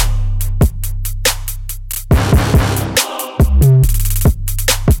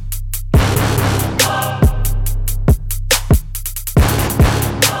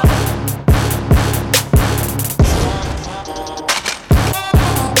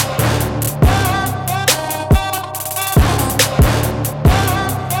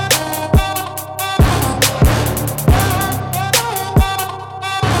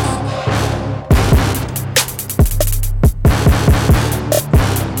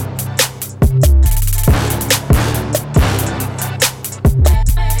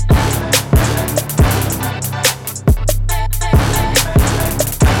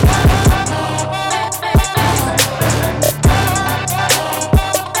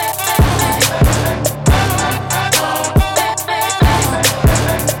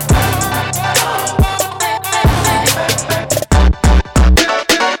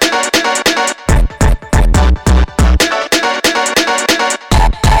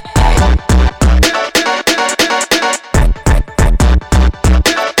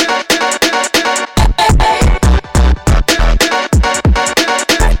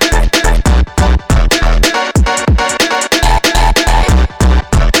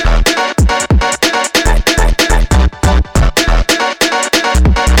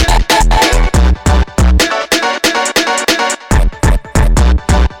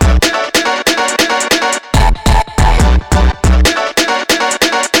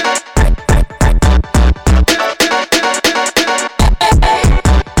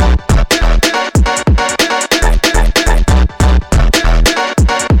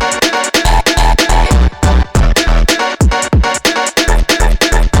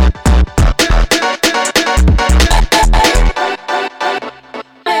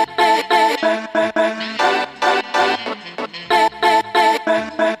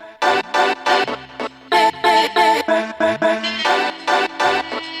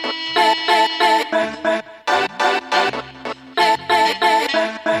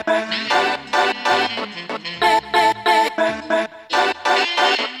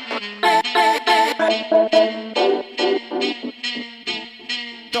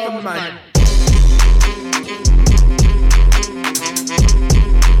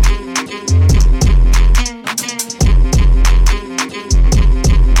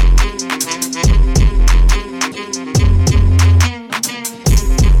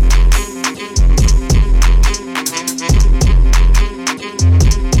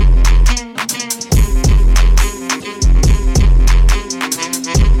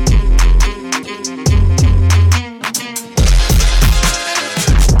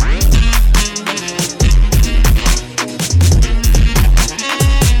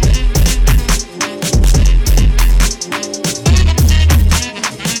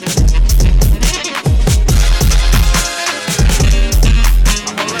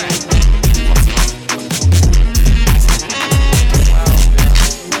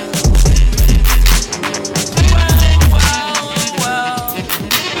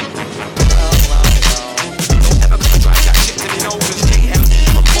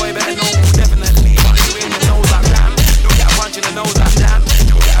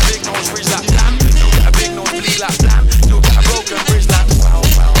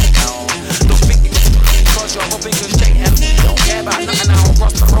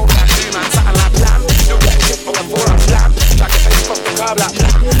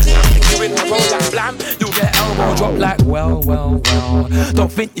 well.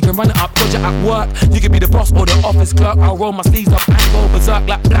 Don't think you can run it up, cause you're at work. You can be the boss or the office clerk. I'll roll my sleeves up and go berserk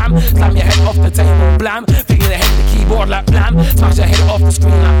like blam. Slam your head off the table, blam. Flinging the head of the keyboard like blam. Smash your head off the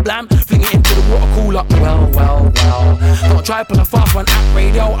screen like blam. Fling it into the water cooler. Well. Don't try pull a fast one at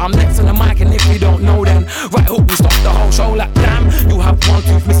radio. I'm next on the mic, and if you don't know, then right hook, we stop the whole show like blam. You have one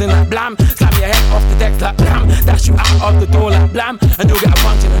tooth missing like blam. Slam your head off the deck like blam. Dash you out of the door like blam. And you'll get a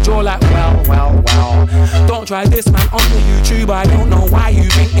punch in the jaw like well. Don't try this, man, on the YouTube. I don't know why you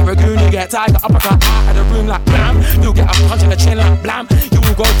think you're a goon. You get tiger uppercut out of the room like blam. You'll get a punch in the chin like blam. You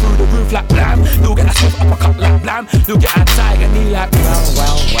will go through the roof like blam. You'll get a swift uppercut like blam. You'll get a tiger knee like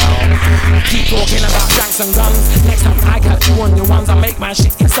well. Keep talking about shanks and guns. Next time I catch you on your ones, I make my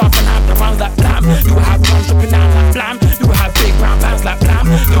shit yourself and have the rounds like blam. You will have guns dripping down like blam. You will have big brown bands like blam.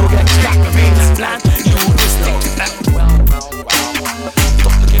 You will get strapped marine like blam. You will just stick to that well.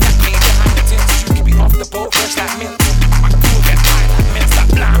 Stop looking at me behind the tins. You can be off the boat fresh like mint. You will get high like mints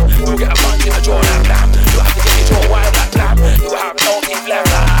like blam. You will get a punch in the jaw like blam. You will have to get your jaw wide like blam. You will have no teeth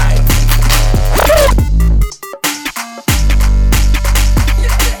left like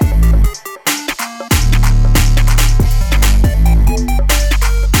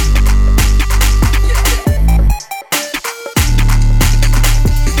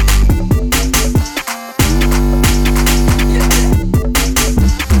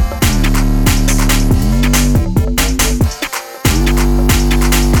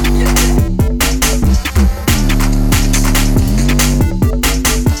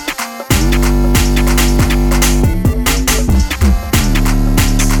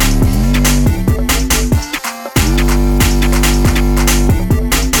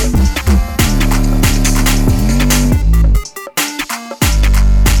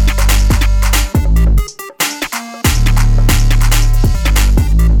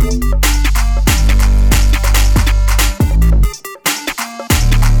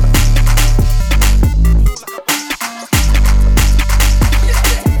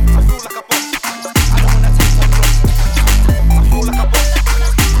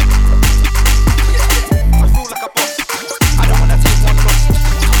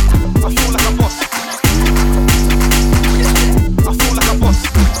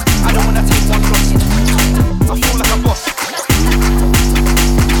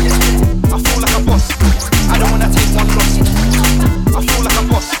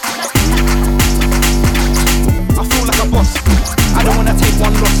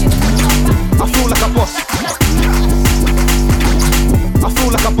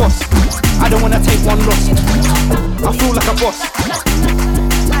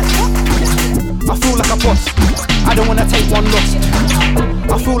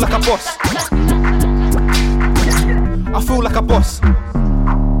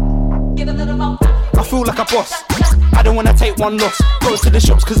one loss, go to the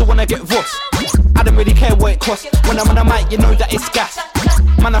shops cause I wanna get Voss. I don't really care what it costs. When I'm on the mic, you know that it's gas.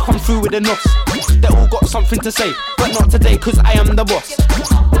 Man, I come through with the knocks. They all got something to say, but not today cause I am the boss.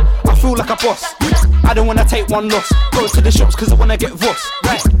 I feel like a boss. I don't wanna take one loss. Go to the shops cause I wanna get Voss.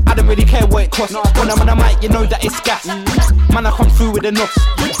 Right, I don't really care what it costs. When I'm on the mic, you know that it's gas. Man, I come through with the knocks.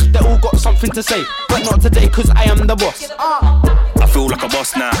 They all got something to say, but not today cause I am the boss. I feel like a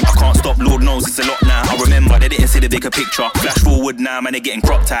boss now, I can't stop, Lord knows it's a lot now. I remember they didn't see the bigger picture. Flash forward now, man, they're getting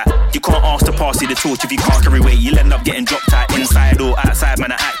cropped at. You can't ask to pass you the torch if you can't carry weight. You'll end up getting dropped at. Inside or outside,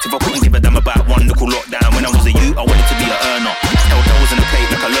 man, I active. I couldn't give a damn about one little lockdown. When I was a youth, I wanted to be a earner. Held was in a plate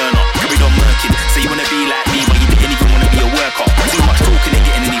like a learner. Carried on murking, say you wanna be like me, but you didn't even wanna be a worker. Too much talking and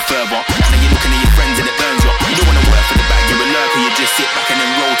getting any further. Now you're looking at your friends and it burns you. You don't wanna work for the bag, you're a lurker. You just sit back and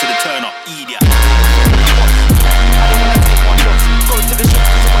then roll to the turn up. Idiot. Go to the shop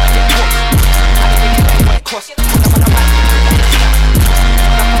cause I wanna get Voss. I don't really care what it costs. When I'm on the mic,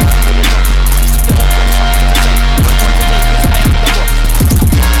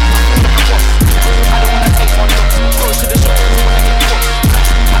 I don't wanna take one loss. Go to the shop cause I wanna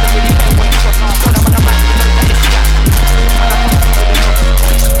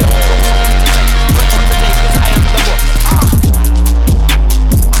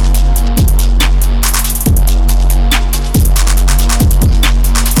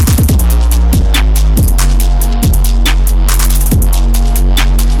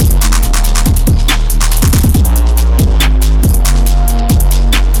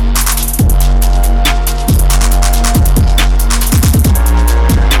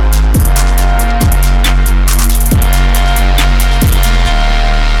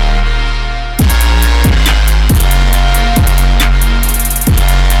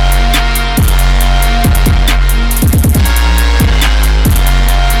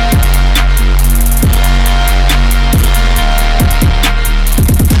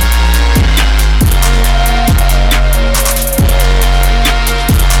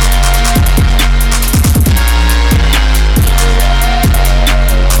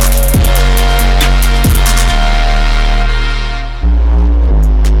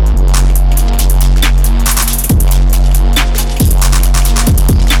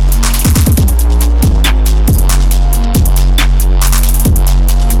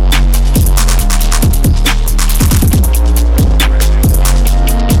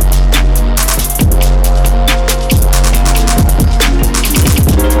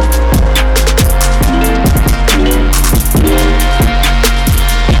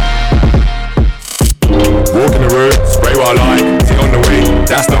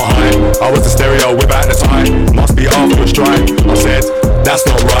high. I was the stereo whip at the time. Must be after a strike. I said, that's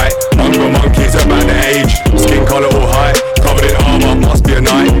not right. Younger monkeys about the age. Skin colour all high. Covered in armour, must be a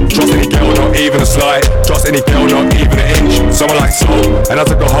night. Trust any girl, not even a slight. Trust any girl, not even an inch. Someone like Soul, and I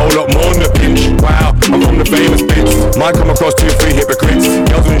took a whole lot more than a pinch. Wow, I'm from the famous bits. Might come across 2-3 hypocrites.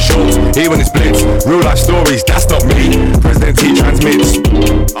 Girls in shorts, even in splits. Real life stories, that's not me. President T transmits.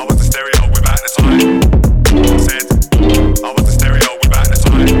 I was the stereo without the time. I said, I was the stereo without the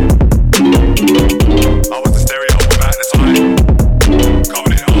time. I was the stereo without the time.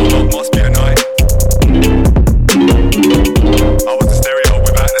 Covered in armour, must be a night. I was the stereo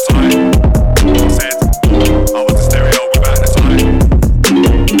without the time. I said, I was the stereo without the time.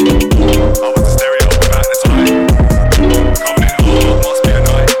 I was the stereo without the time. Covered in armour, must be a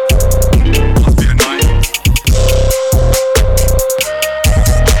night. Must be a night.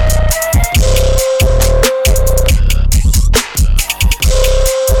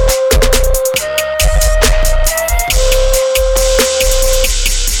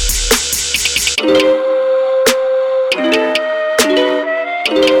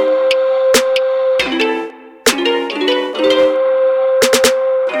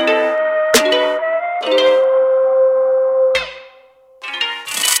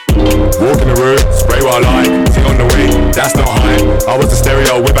 Walk in the room, spray what I like. See on the way, that's not high. I was the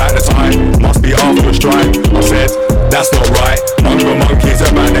stereo whip at the time. Must be after a strike. I said, that's not right. Younger monkeys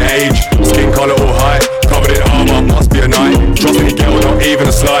about the age. Skin colour all high. Covered in armour, must be a night. Trust any girl, not even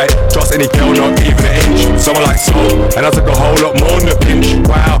a slight. Trust any girl, not even an inch. Someone like Soul, and I took a whole lot more than a pinch.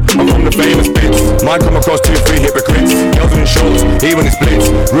 Wow, I'm from the famous bits. Might come across 2-3 hypocrites. Girls in shorts, even in splits.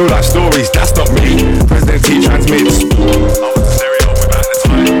 Real life stories, that's not me. President T transmits. I was the stereo without the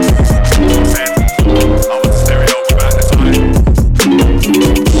time. Said, I was the stereo without the time.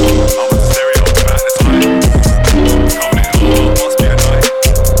 I was the stereo without the time. Covered in armour, must be a night.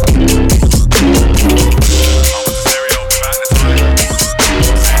 I was the stereo without the time.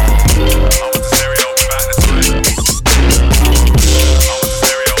 Said, I was the stereo without the time. I was the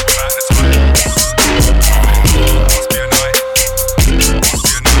stereo without the time. Covered in armour, must be a night. Must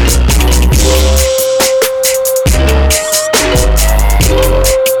be a night.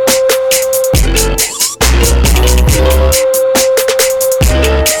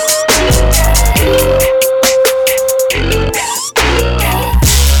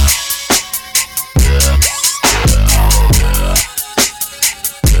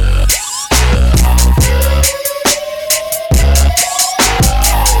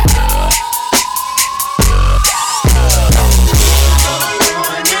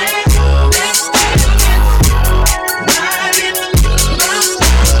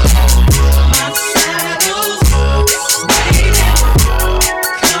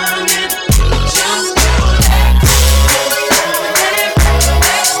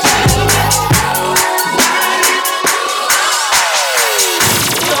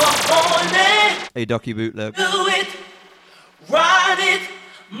 Hey, Ducky Bootleg. Do it, ride it,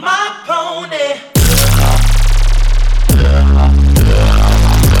 my pony.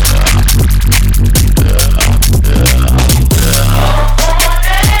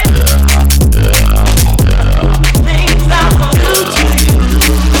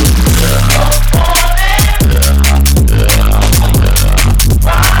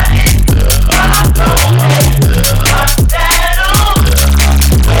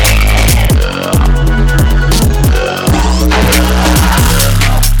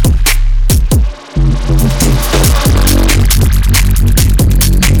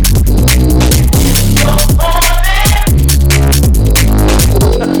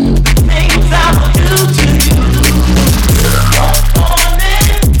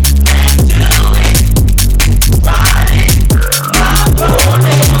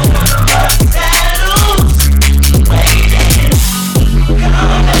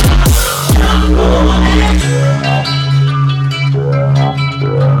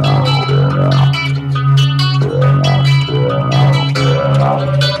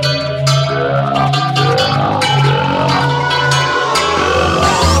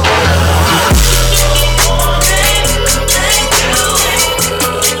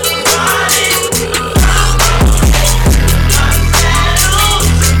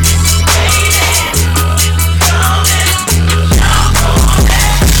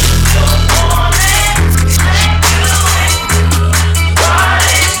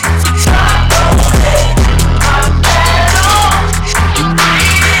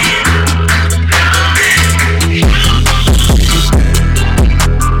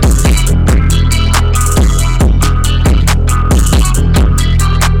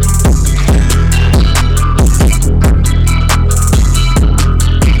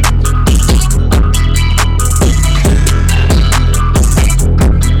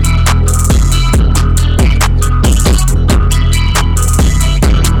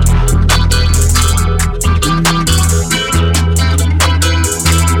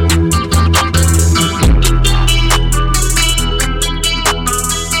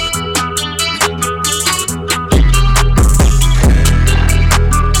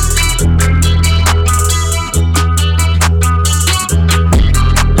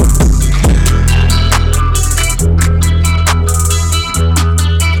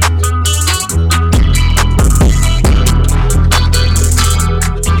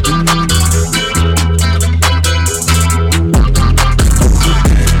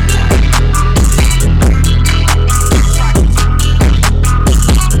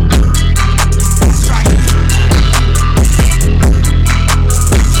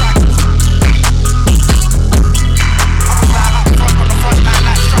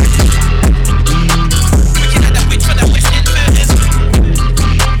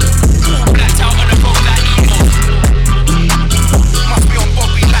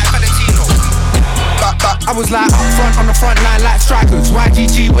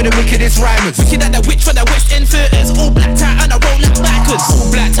 with the wickedest rhymers. Wicked at the witch for the West End theatres. All blacked out and I roll like backwards.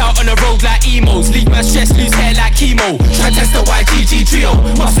 All blacked out on the road like emos. Leave my stress, lose hair like chemo. Try test the YGG trio.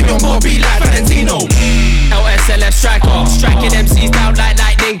 Must be on Bobby like Valentino. LSLF striker. Striking MCs down like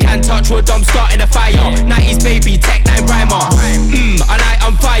lightning. Can touch wood, I'm starting a fire. 90s baby, Tech 9 rhymer. I light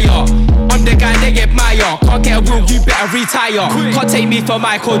on fire. I'm the guy they admire. Can't get a room, you better retire. Can't take me for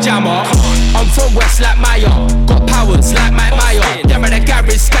Michael Jammer. I'm from West like Maya. Got powers like Mike Meyer. Them at the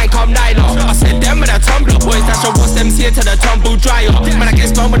garage, skank, I'm Nyla. I said them with the Tumblr boys, that's your what's them here to the tumble dryer. Man, I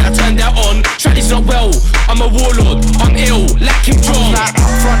get stoned when I turn that on. Shreddy's not well, I'm a warlord. I'm ill, like Kim Jong. Like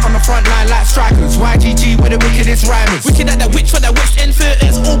front on the front line like strikers. YGG with the wickedest rhymers. Wicked at the witch for the West End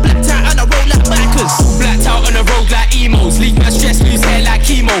theatres. All blacked out and I roll like backers. All blacked out on the road like emos. Leave my stress, lose hair like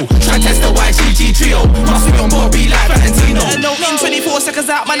chemo. Try test the YGG trio. Must be on Bobby like Valentino. No, in 24 seconds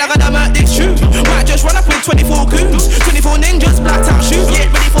out, man, I gotta murk this shoe. Might just run up with 24 goons. 24 ninjas, blacked out shoes. Get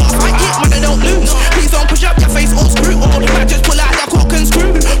ready for a fight, yeah, man, I don't lose. Please don't push up your face or screw. Or might just pull out that cork and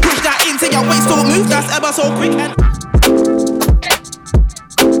screw. Push that into your waist or move. That's ever so quick and...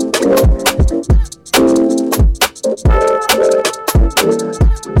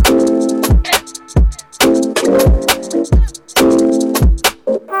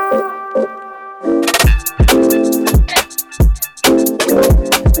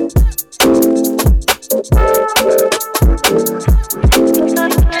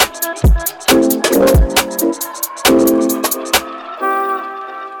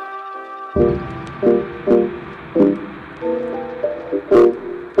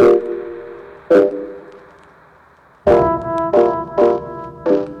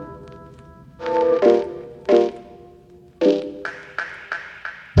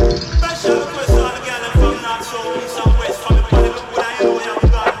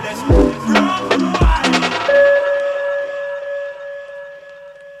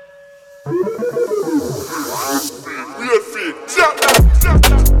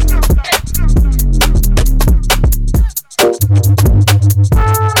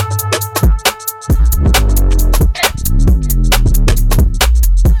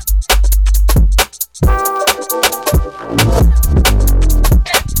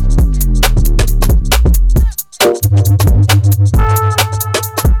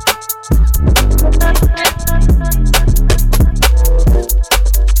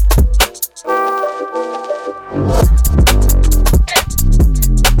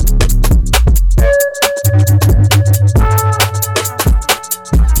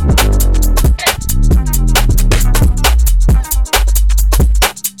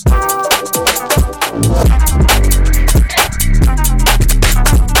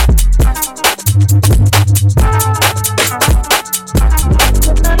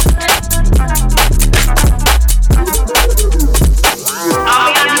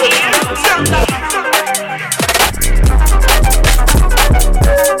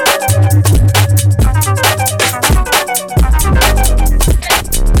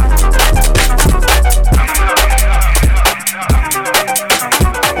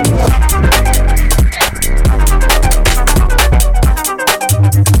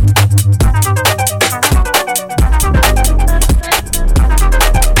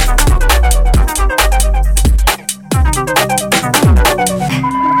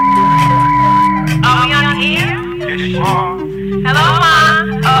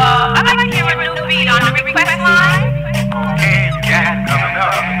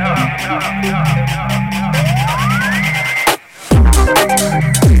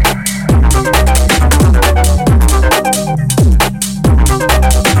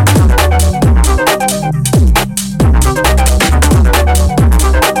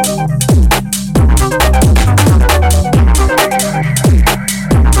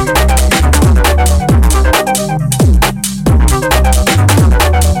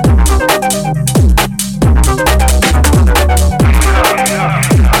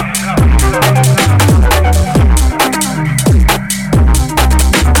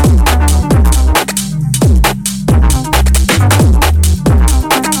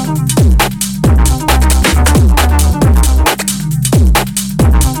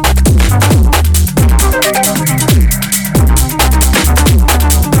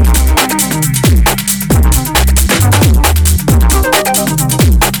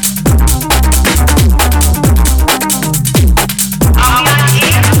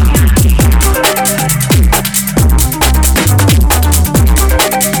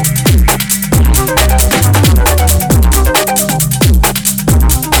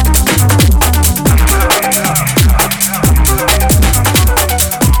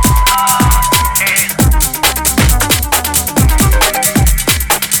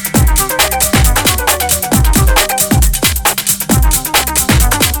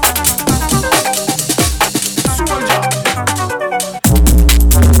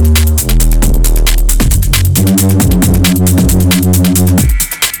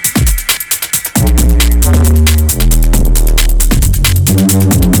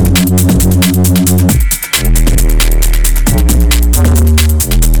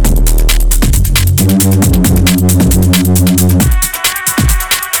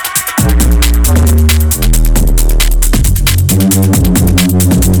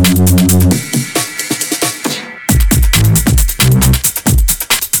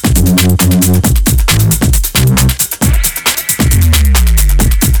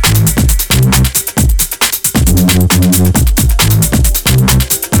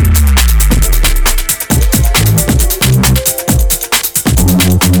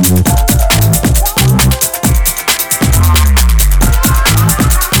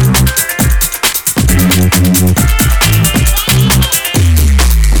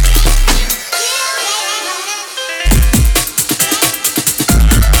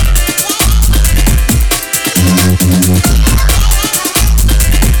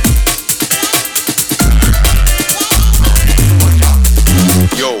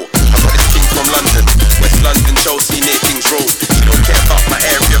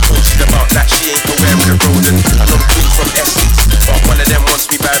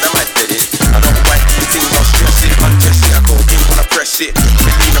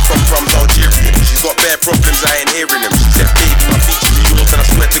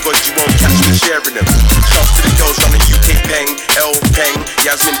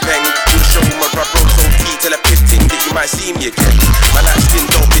 see me again. My light skin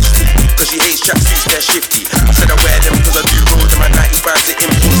don't miss me, cause she hates tracksuits, they're shifty. I said I wear them cause I do roll and my 95's an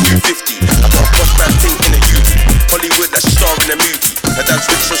impulse 250. I got a posh bad thing in a uni, Hollywood like she star in a movie. Her dad's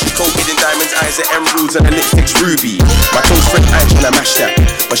rich so she coated in diamonds, eyes are emeralds and her lipstick's ruby. My close friend Ash and I mash that,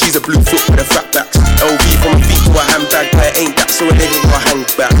 but she's a blue foot with a fat backs. LV from her feet to her handbag, but it ain't that, so a nigga got hang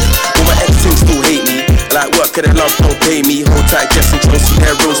back. All my ex-teams still hate me, I like work cause their love don't pay me. Hold tight Jess and Chelsea,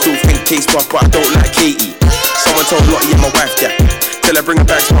 their real still think case pop, but I don't like Katie. Someone told Lottie and my wife that, tell her bring her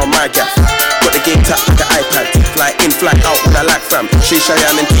bags from my gaff. Got the game tapped like an iPad, fly in, fly out when I like fam. Shay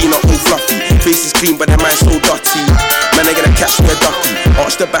Cheyenne and Tina all fluffy, face is clean but their mind's so dirty. Man they gonna catch me a ducky,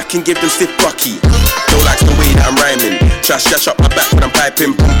 arch the back and give them stiff bucky. Don't like the way that I'm rhyming, try to scratch up my back when I'm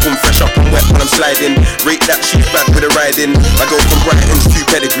piping. Boom boom, fresh up and wet when I'm sliding. Rate that she's bad with the riding. I go from Brighton's to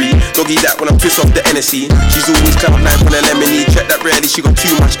pedigree, doggy that when I'm pissed off the NSE. She's always cloud nine on a lemony, check that rarely she got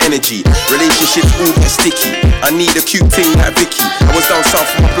too much energy. Relationships all get sticky, I need a cute thing like Vicky. I was down south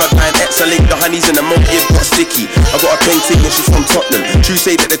from my bloodline ex, I linked the honeys and the motive got sticky. I got a pen ting and she's from Tottenham, true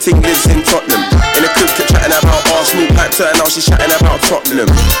say that the ting lives in Tottenham. In the crib kept chatting about Arsenal, piped her and now she's chatting about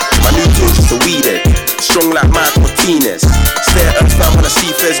Tottenham. My new team's just a weed head, strong like Mike Martinez. Stare at us fam when I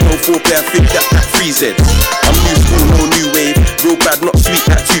see Fez, no 4-pair, fit that freeze heads. I'm new school, no new wave, real bad, not sweet,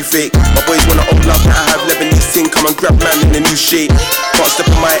 that too fake. My boys wanna old love that I have Lebanese ting, come and grab man in a new shape. Can't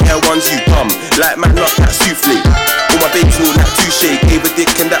step on my Air Ones, you dumb, like man not that souffle. All my babes all like touche, gave a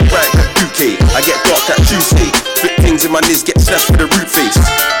dick and that bright that bouquet. I get dark that Tuesday, flip things in my niz, get slashed with a root face.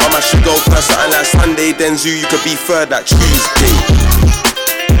 I should go first something like Sunday, then Zoo, you could be third like Tuesday.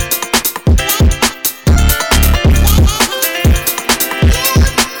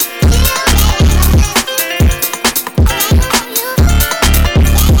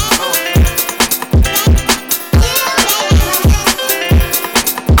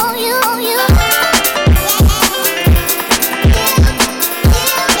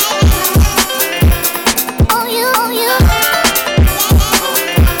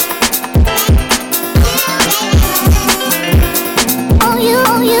 Oh, you.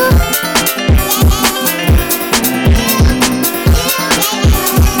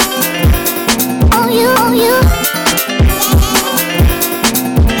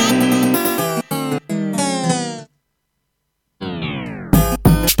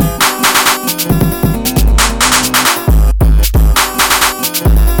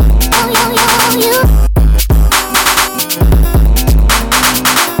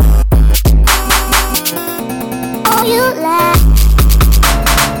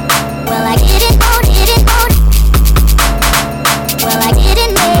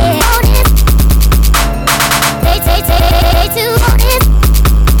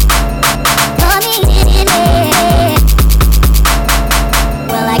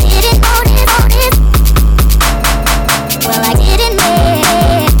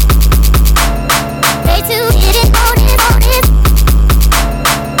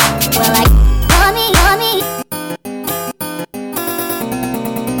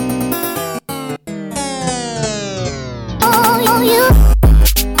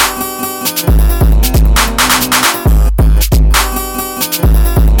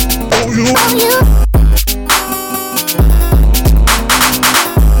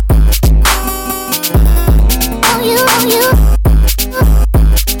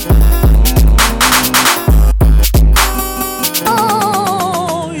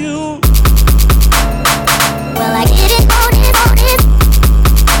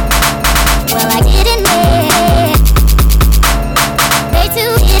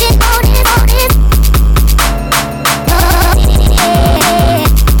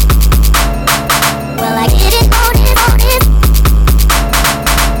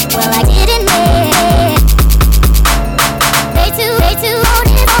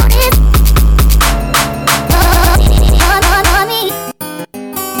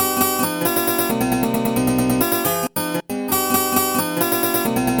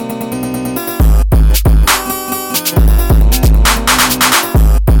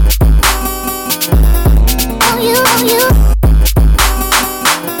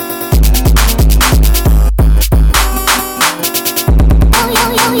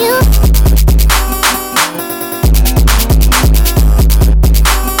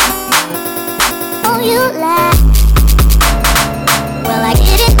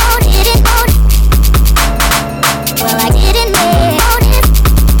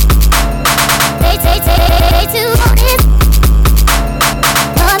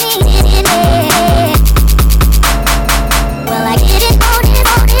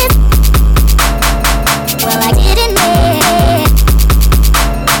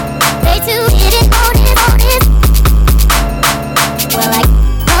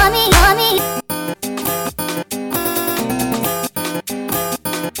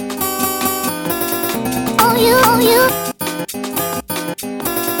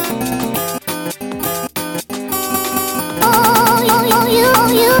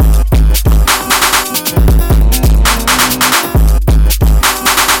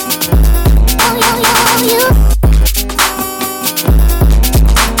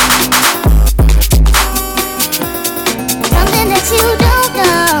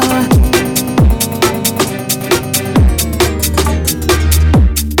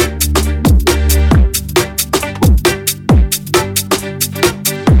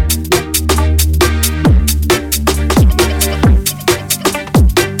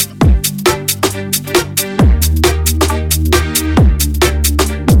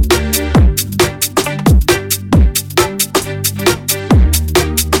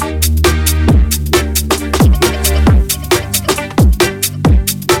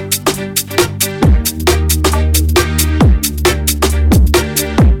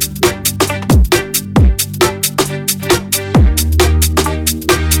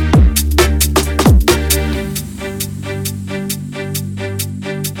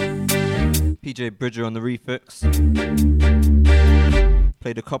 DJ Bridger on the refix.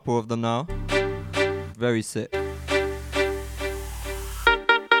 Played a couple of them now. Very sick.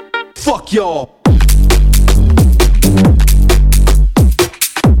 Fuck y'all.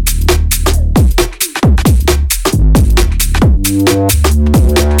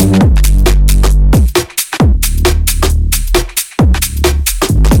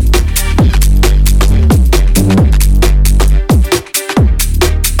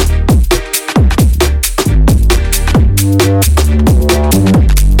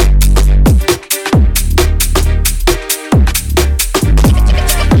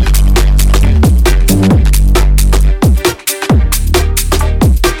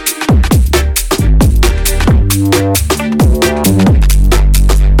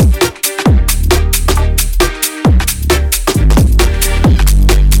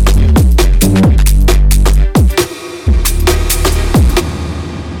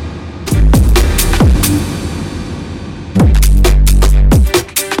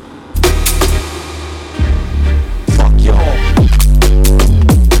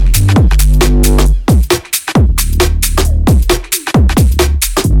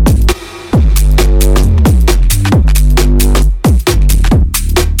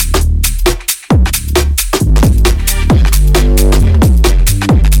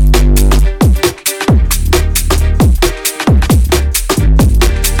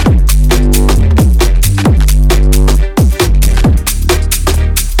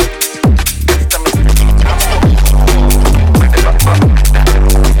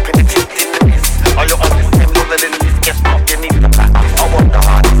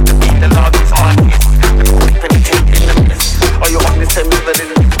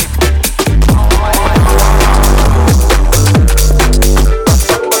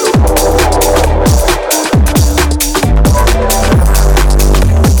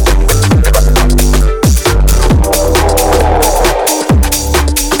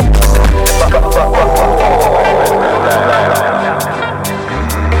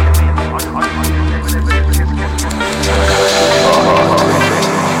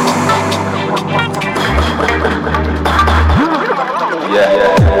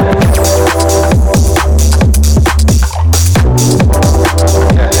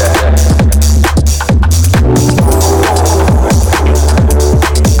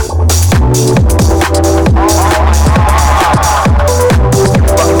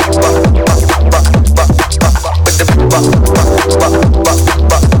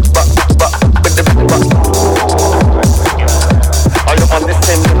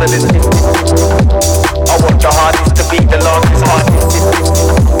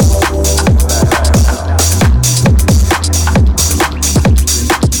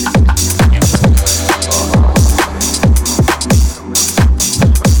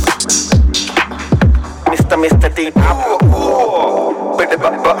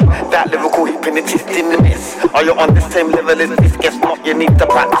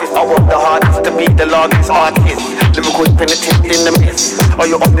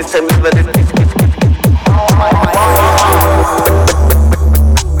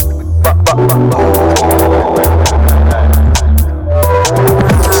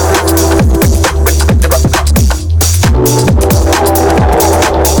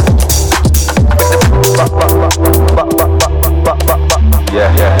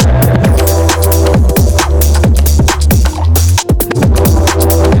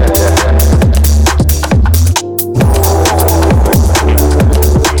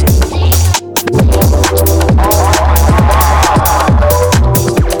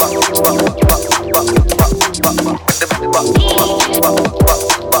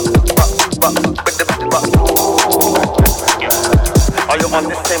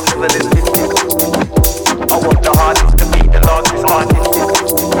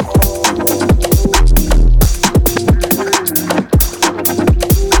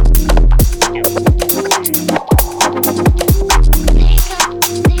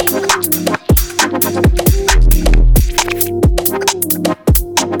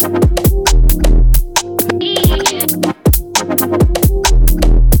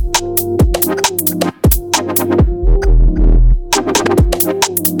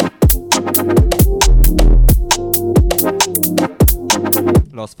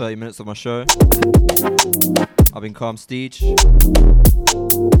 Last 30 minutes of my show. I've been Calm Steege.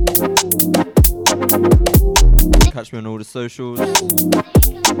 Catch me on all the socials.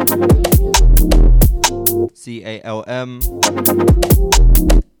 CALM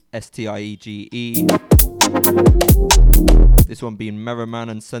STIEGE. This one being Merriman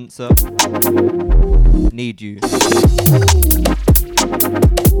and Sensor. Need You.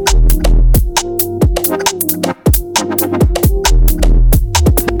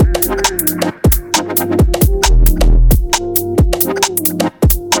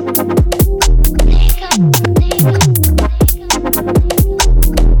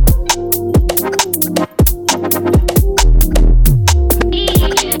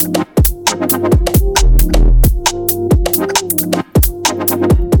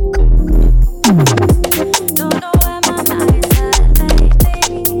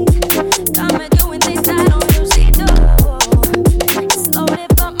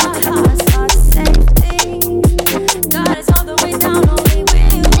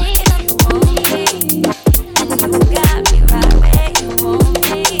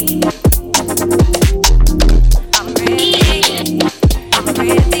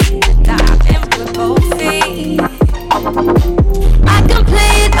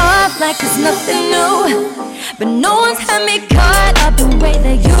 like it's nothing new. But no one's had me caught up the way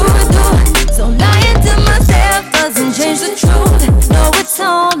that you do. So lying to myself doesn't change the truth. No, it's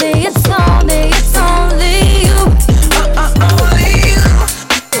only you. Only you.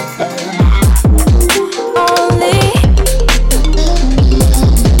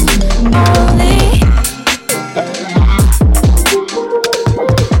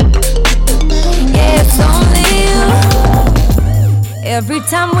 Every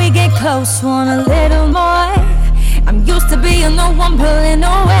time we get close, want a little more. I'm used to being the one pulling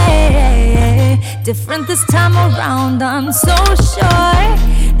away. Different this time around, I'm so sure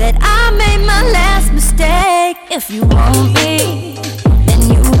that I made my last mistake. If you want me, then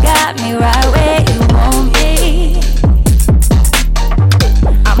you got me right where you want me.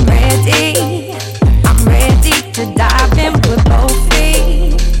 I'm ready to dive in with both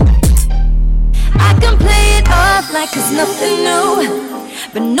feet. I can play it off like it's nothing new.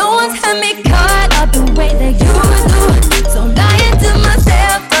 But no one's had me caught up the way that you do. So lying to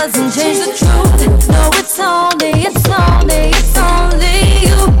myself doesn't change the truth. No, it's only you.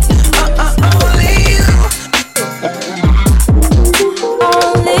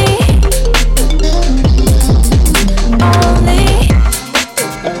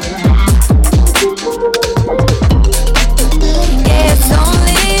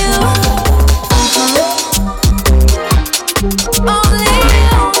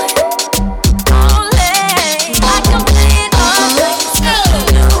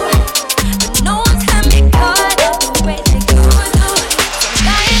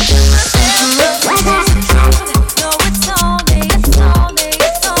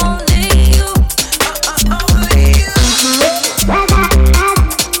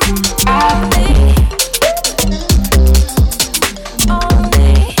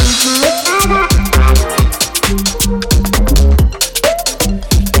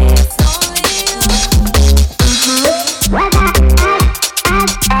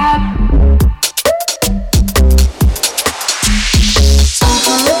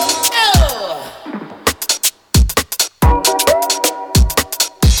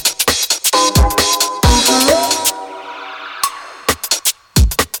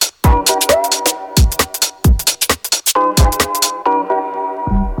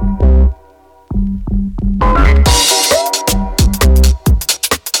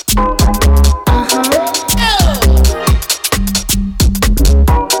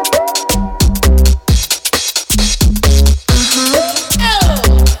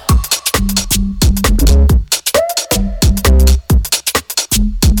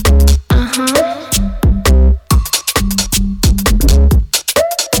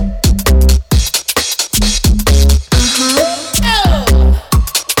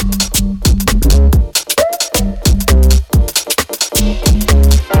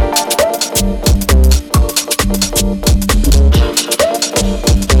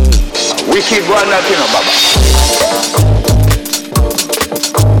 keep going that, you know, Baba.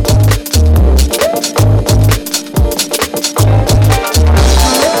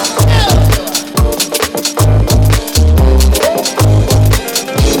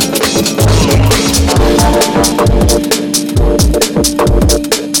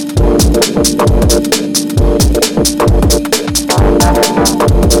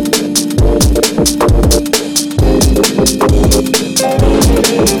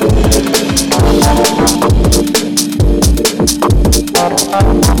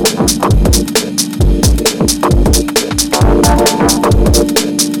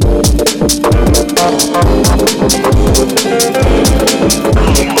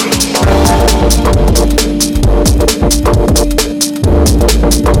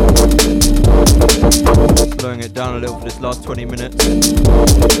 Last 20 minutes.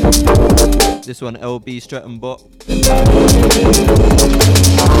 This one, LB Stratton Bot.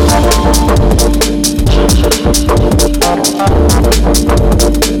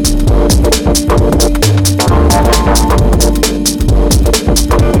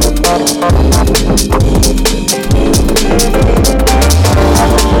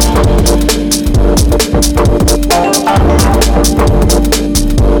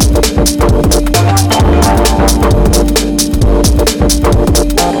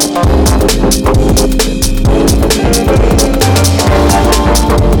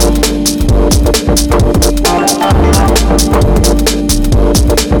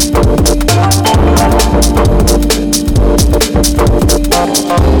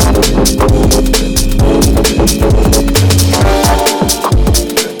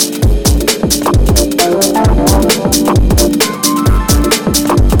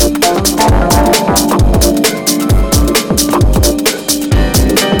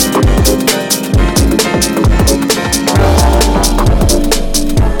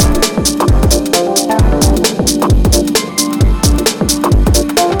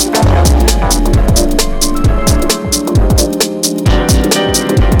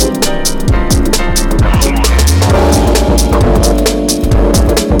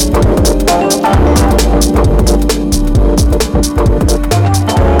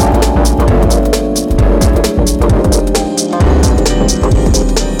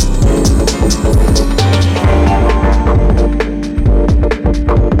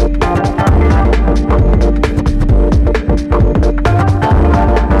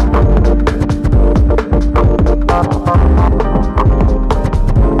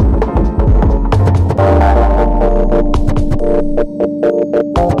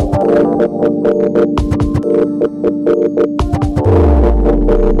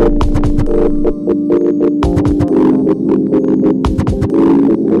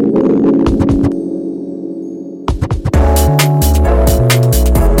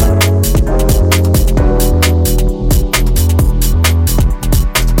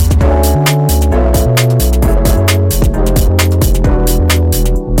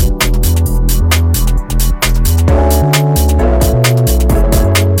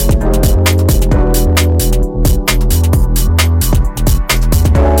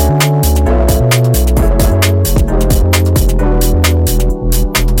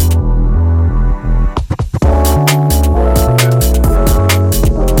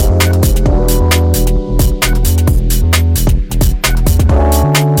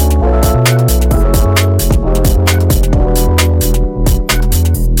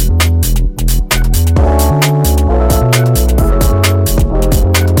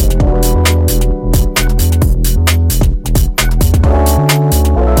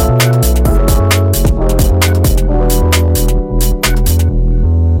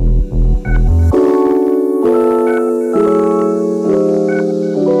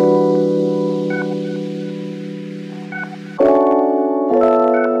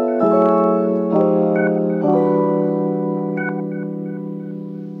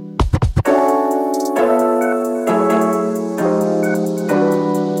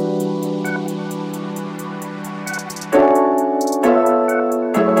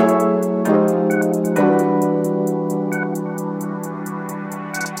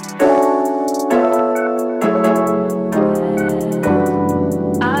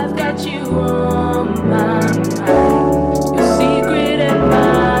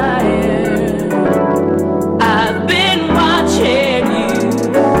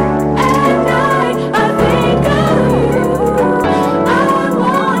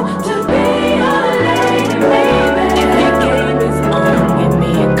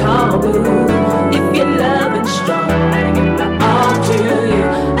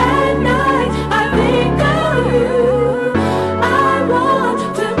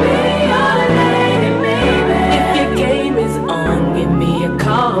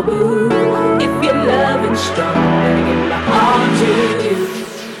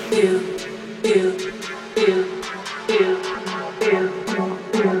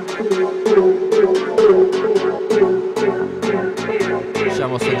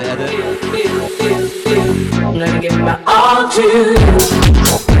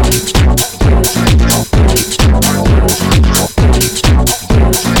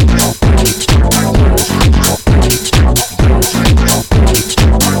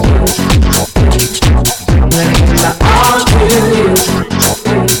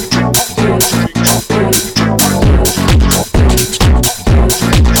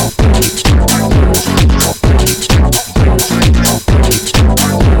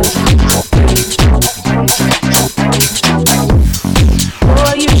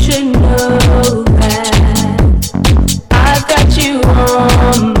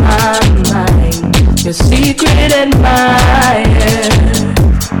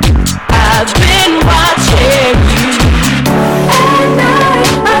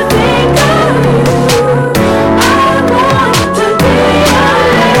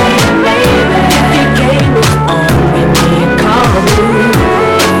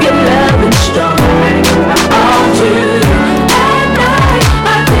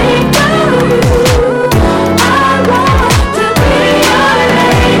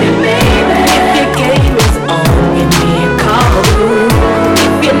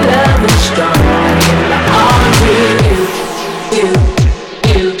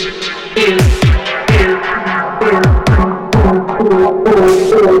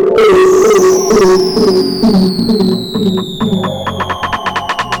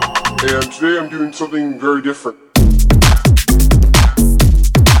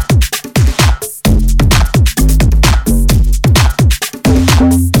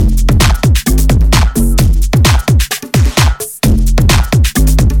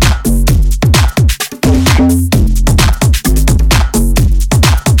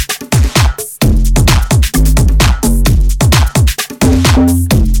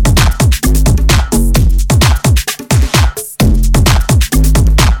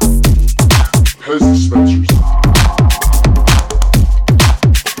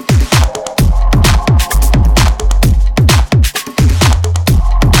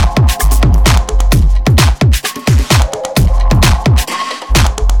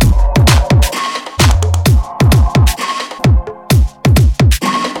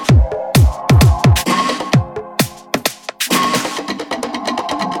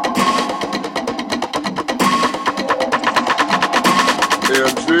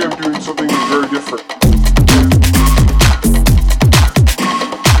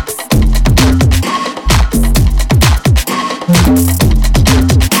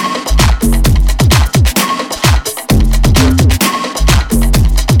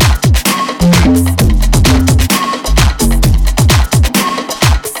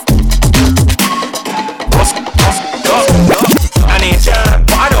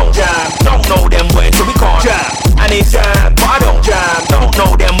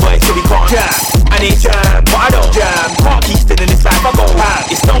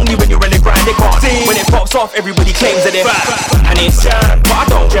 off, everybody claims that they're and it's jam, but I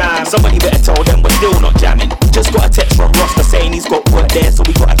don't jam. Somebody better tell them we're still not jamming. Just got a text from Roster saying he's got work there, so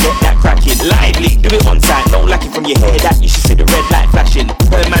we gotta get that cracking. Lively, do it on site, no lacking from your hair that you should see the red light flashing.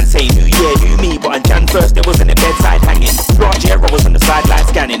 Heard man say new year, new me, but on Jan 1st there wasn't a bedside hanging. Last year I was on the sideline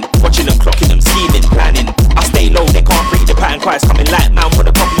scanning, watching them clocking them, scheming, planning. I stay low, they can't read the pattern, quite coming like man with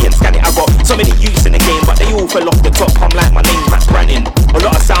a copy and scan it. I got so many youths in the game, but they all fell off the top. I'm like my name's Matt Branning. A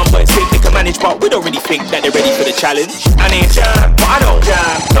lot of soundboys think they can manage, but we don't really think that they're ready for the challenge. And it's jam, but I don't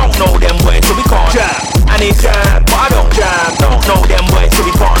jam. Don't know them words, so we can't jam. And it's jam, but I don't jam. Don't know them words, so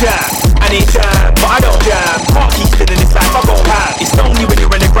we can't jam. And it's jam, but I don't jam. Can't keep living this life, I go ham. It's only when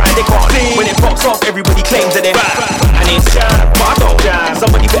you're in the grind, they can't leave. When it pops off, everybody claims that they're and it's jam, but I don't jam.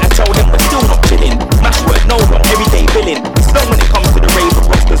 Somebody better tell them we're still not chilling. Mash work, no long, everyday billing. It's long when it comes to the rave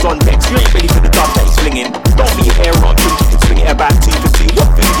of rosters on decks. You ain't ready for the dub that he's flinging. Don't be a hair on, think you can swing it about 2 for 2. What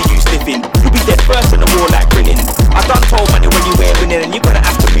food are you sniffing? You'll be dead first on the wall like grinning. I done told money when you wear winning, and you're gonna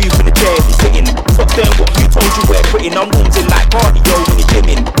have to move in the chair if you're sitting. Stop saying what you told you we're quitting. I'm in like cardio when you're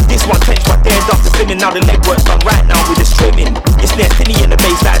gymming. This one tense my dares up to slimming. Now the leg work's done right now with the trimming. It's near thinny in the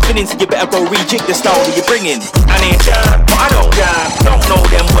baseline spinning, so you better go rejig the style that you're bringing. And it's jam, but I don't jam. Don't know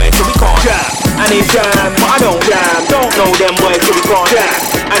them words, so we can't jam. And it's jam, but I don't jam. Don't know them words, so we can't jam.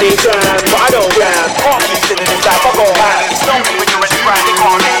 And it's jam, but I don't jam. Can't keep sitting this life, I go ham. It's lonely when you're in the grind, they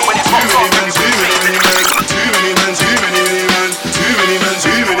can't leave. When it pops off,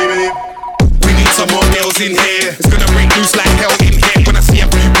 we need some more nails in here. It's gonna break loose like hell in here. When I see a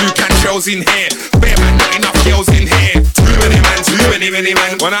few blue can shells in here. Bare man, not enough girls in here. Too many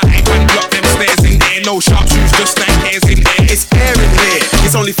man. When I ain't man, block them stairs in here. No sharp shoes, just like hairs in here. It's air in here.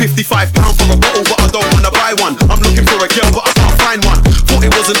 It's only £55 for a bottle, but I don't wanna buy one. I'm looking for a girl, but I can't find one. Thought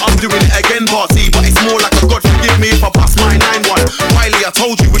it wasn't I'm doing it again party, but it's more like a God forgive me if I pass my 9-1. Wiley, I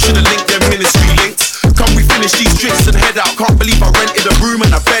told you we should've linked them ministry links. Come we finish these drinks and head out. Can't believe I rented a room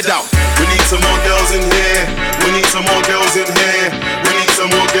and a bed out. We need some more girls in here. We need some more girls in here. We need some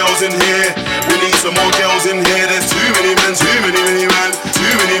more girls in here. We need some more girls in here. There's too many men, too many man.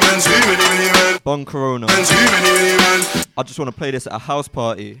 Too many men, too many men. Bon Corona. Too many men. I just want to play this at a house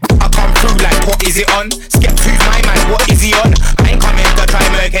party. I come through like, what is it on? Skep who's my man, what is he on? I ain't coming to try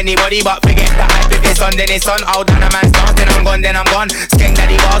murk anybody, but forget the hype. If it's on, then it's on. I'll down a man's dance, then I'm gone, then I'm gone. Skank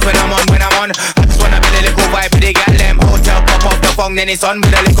daddy bars when I'm on. I just wanna build a little vibe with the gal, them hotel pop off the phone, then it's on.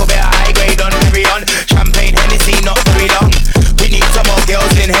 With a little bit of high grade on, carry on. Champagne, Hennessy, not very long. We need some more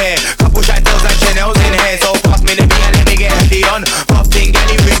girls in here. Couple Chantels and Chanel's in here. So pass me the beer and let me get heavy on. Popping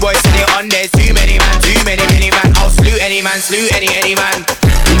galley, rude boys in it on. There's too many man. I'll salute any man, any man.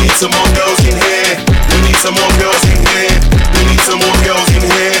 We need some more girls in here. We need some more girls in here. We need some more girls in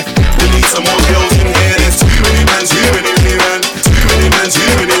here. We need some more girls in here. There's too many man. Too many man. Too many man.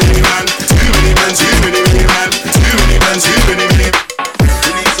 Too many man. Too many man. Too many man. Too many man. Too many man.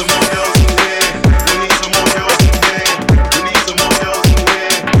 We need some more girls in here. We need some more girls in here. We need some more girls in here.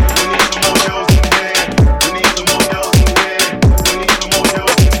 We need some more girls in here. We need some more girls in here.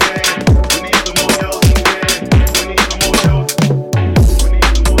 We need some more girls in here. We need some more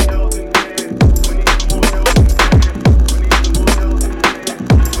girls in here. We need some more girls.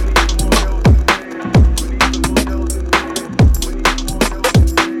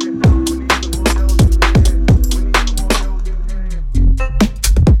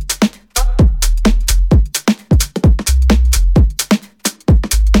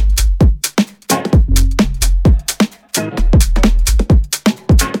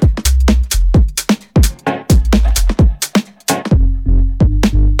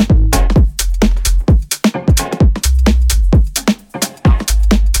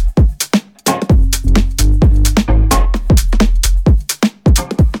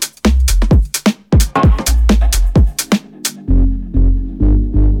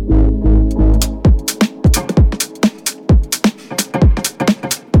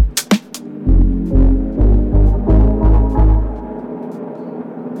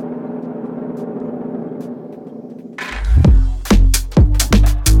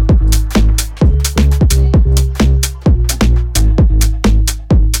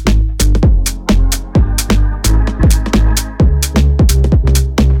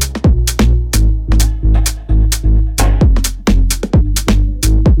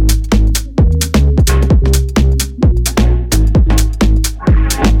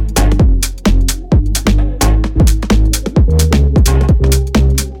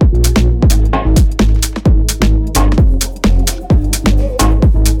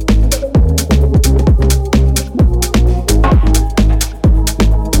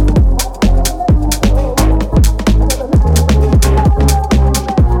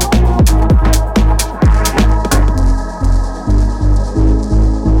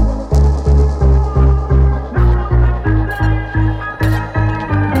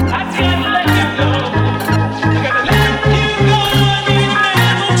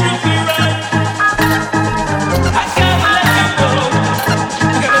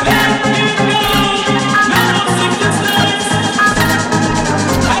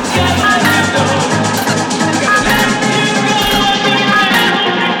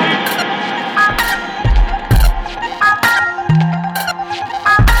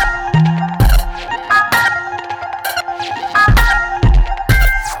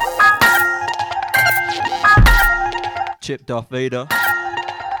 Darth Vader.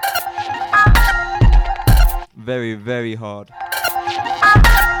 Very, very hard.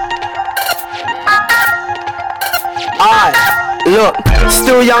 Alright, look,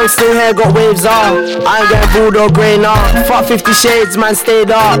 still young, still here, got waves on. I ain't getting bald or grey now. Fuck 50 Shades, man, stay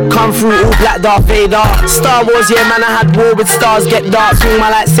dark. Come through all black Darth Vader. Star Wars, yeah, man, I had war with stars, get dark, swing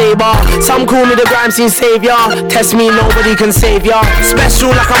my lightsaber. Some call me the grime scene savior. Test me, nobody can save ya.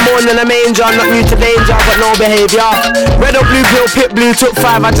 Special like I'm more than a manger. Not new to danger, but no behaviour. Red or blue pill, pit blue, took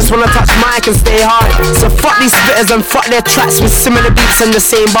 5. I just wanna touch mic and stay hard. So fuck these spitters and fuck their tracks with similar beats and the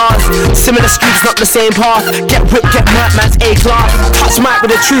same bars. Similar streets, not the same path. Get whipped, get murked, man's A-class. Touch mic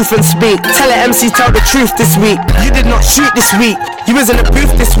with the truth and speak. Tell the MC, tell the truth this week. You did not shoot this week. You was in the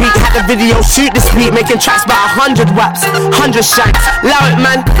booth this week. Had the video shoot this week. Making tracks about 100 waps, 100 shanks. Allow it,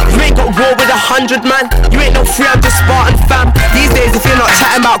 man. You ain't got war with 100, man. You ain't no 300 Spartan fam. These days, if you're not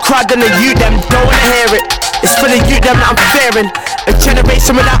chatting about crowd, then the youth them don't wanna hear it. It's for the youth them that I'm fearing. A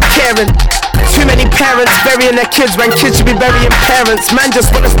generation without caring. Too many parents burying their kids when kids should be burying parents. Man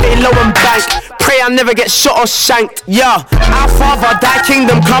just wanna stay low and bank. Pray I never get shot or shanked. Yeah, our Father, thy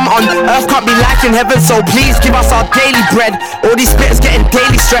kingdom come on. Earth can't be like in heaven, so please give us our daily bread. All these spitters getting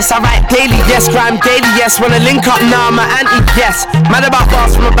daily stress. I write daily, yes, crime daily, yes. Wanna link up now, my auntie, yes. Mad about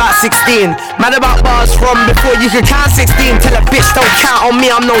bars from about 16. Mad about bars from before you could count 16. Tell a bitch don't count on me,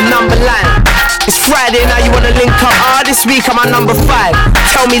 I'm no number line. It's Friday, now you wanna link up. This week I'm at number 5.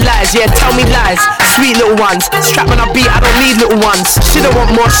 Tell me lies, yeah, tell me lies. Sweet little ones, strap when I beat, I don't need little ones. She don't want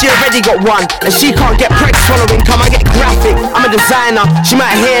more, she already got one. And she can't get pricks swallowing, come I get graphic. I'm a designer, she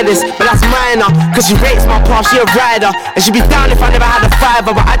might hear this, but that's minor. Cause she rates my path, she a rider. And she'd be down if I never had a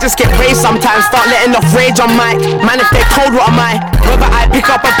fiver. But I just get raised sometimes, start letting off rage on mic. Man, if they're cold, what am I? Whether I pick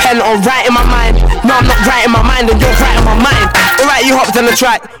up a pen or write in my mind. No, I'm not writing my mind, and you're writing my mind. Alright, you hopped on the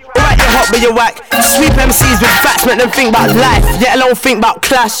track. Alright, you're hot but you're whack. Sweep MCs with facts, make them think about life, let alone think about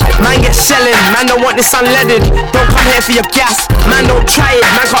clash. Man get shelling, man don't want this unleaded. Don't come here for your gas, man don't try it.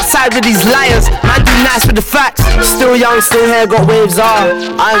 Man can't side with these liars, man do nice with the facts. Still young, still here, got waves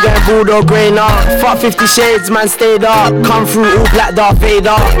on. I ain't getting bald or grey now. Fuck 50 Shades, man stay dark. Come through all black Darth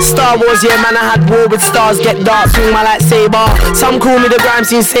Vader. Star Wars, yeah man I had war with stars, get dark, swing my lightsaber. Some call me the grime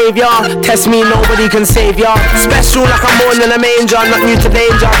scene savior. Test me, nobody can save ya. Special like I'm more than a manger. Not new to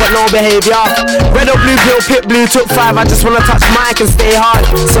danger, but no behaviour. Red or blue pill, pit blue, took 5. I just wanna touch mic and stay hard.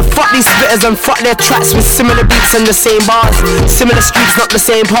 So fuck these spitters and fuck their tracks with similar beats and the same bars. Similar streets, not the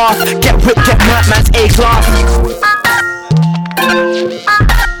same path. Get whipped, get murked, man's A-class.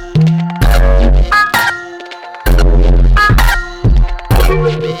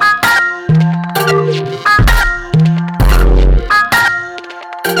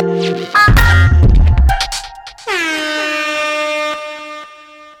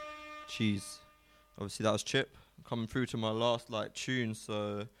 Jeez. Obviously that was Chip coming through to my last tune.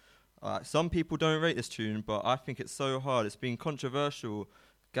 So some people don't rate this tune, but I think it's so hard. It's been controversial.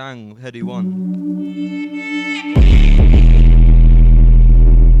 Gang, Heady One.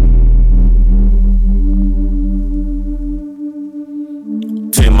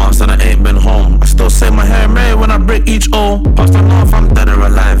 2 months and I ain't been home. I still say my hair Mary when I break each O. Past I know if I'm dead or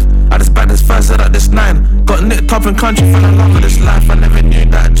alive. I just bad this 5 at this 9. Got nicked up in country, fell in love with this life. I never knew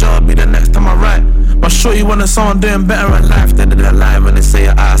that job be the next time I write. My shorty wanted someone doing better at life. They did it alive when they say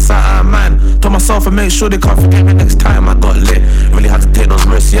you're out of sight, out of mind. Told myself and make sure they can't forget me next time. I got lit, really had to take those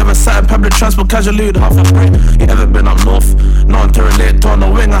risks. You ever sat in public transport casually with half a brick? You ever been up north? No one to relate to on the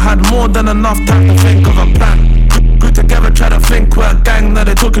wing. I had more than enough time to think of a plan. Good together, try to think we're a gang. Now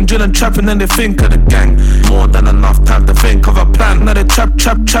they talking drill and trap and then they think of the gang. More than enough time to think of a plan. Now they trap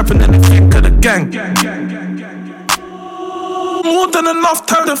and then they think of the gang. More than enough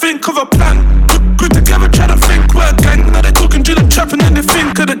time to think of a plan. Good together, try to think we're a gang. Now they talking drill and trap and then they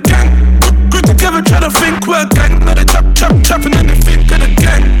think of the gang. Good together, try to think we're a gang. Now they trap and then they think of the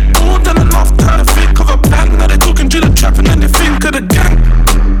gang. More than enough time to think of a plan. Now they talking drill and trap and then they think of the gang.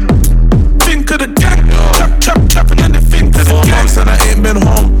 Think of the gang. Trap and then they think of the gang. 4 months and I ain't been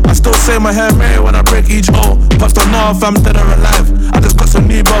home. I still say my hair Mary when I break each O. Pops don't know if I'm dead or alive. I just got some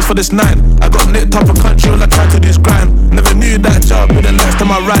new bars for this 9. I got nicked up for country all I tried to do is grind. Never knew that job be the next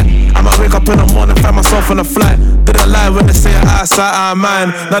time I ride. I might wake up in the morning, find myself on a flight. Did I lie when they say I'm outside, I'm mine?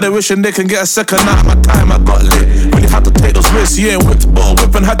 Now they wishing they can get a second out of my time. I got lit, really had to take those risks. You ain't whipped, but a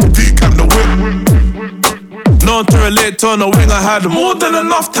whip and had to decamp the whip. No one to relate to on the wing. I had more than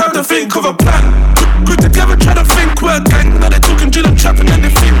enough time to think of a plan. Good together, try to think we're a gang. Now they talking drill and trap and then they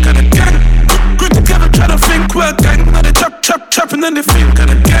think of the gang. Good together, try to think we're a gang. Now they trap and then they think of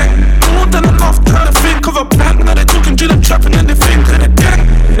the gang. More than enough time to think of a plan. Now they talking drill and trap and then they think of the gang.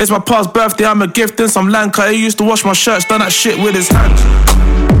 It's my past birthday, I'm a gift in some Lanka. He used to wash my shirts, done that shit with his hands.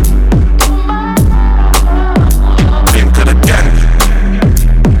 Think of the gang.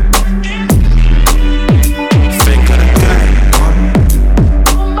 Think of the gang.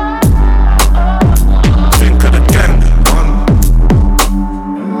 Think of the gang.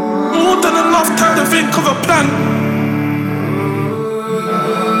 More than enough time to think of a plan.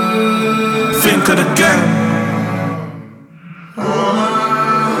 Think of the gang.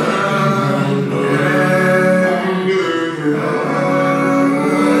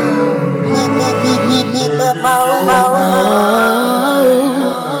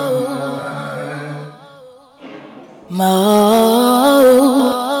 Mo.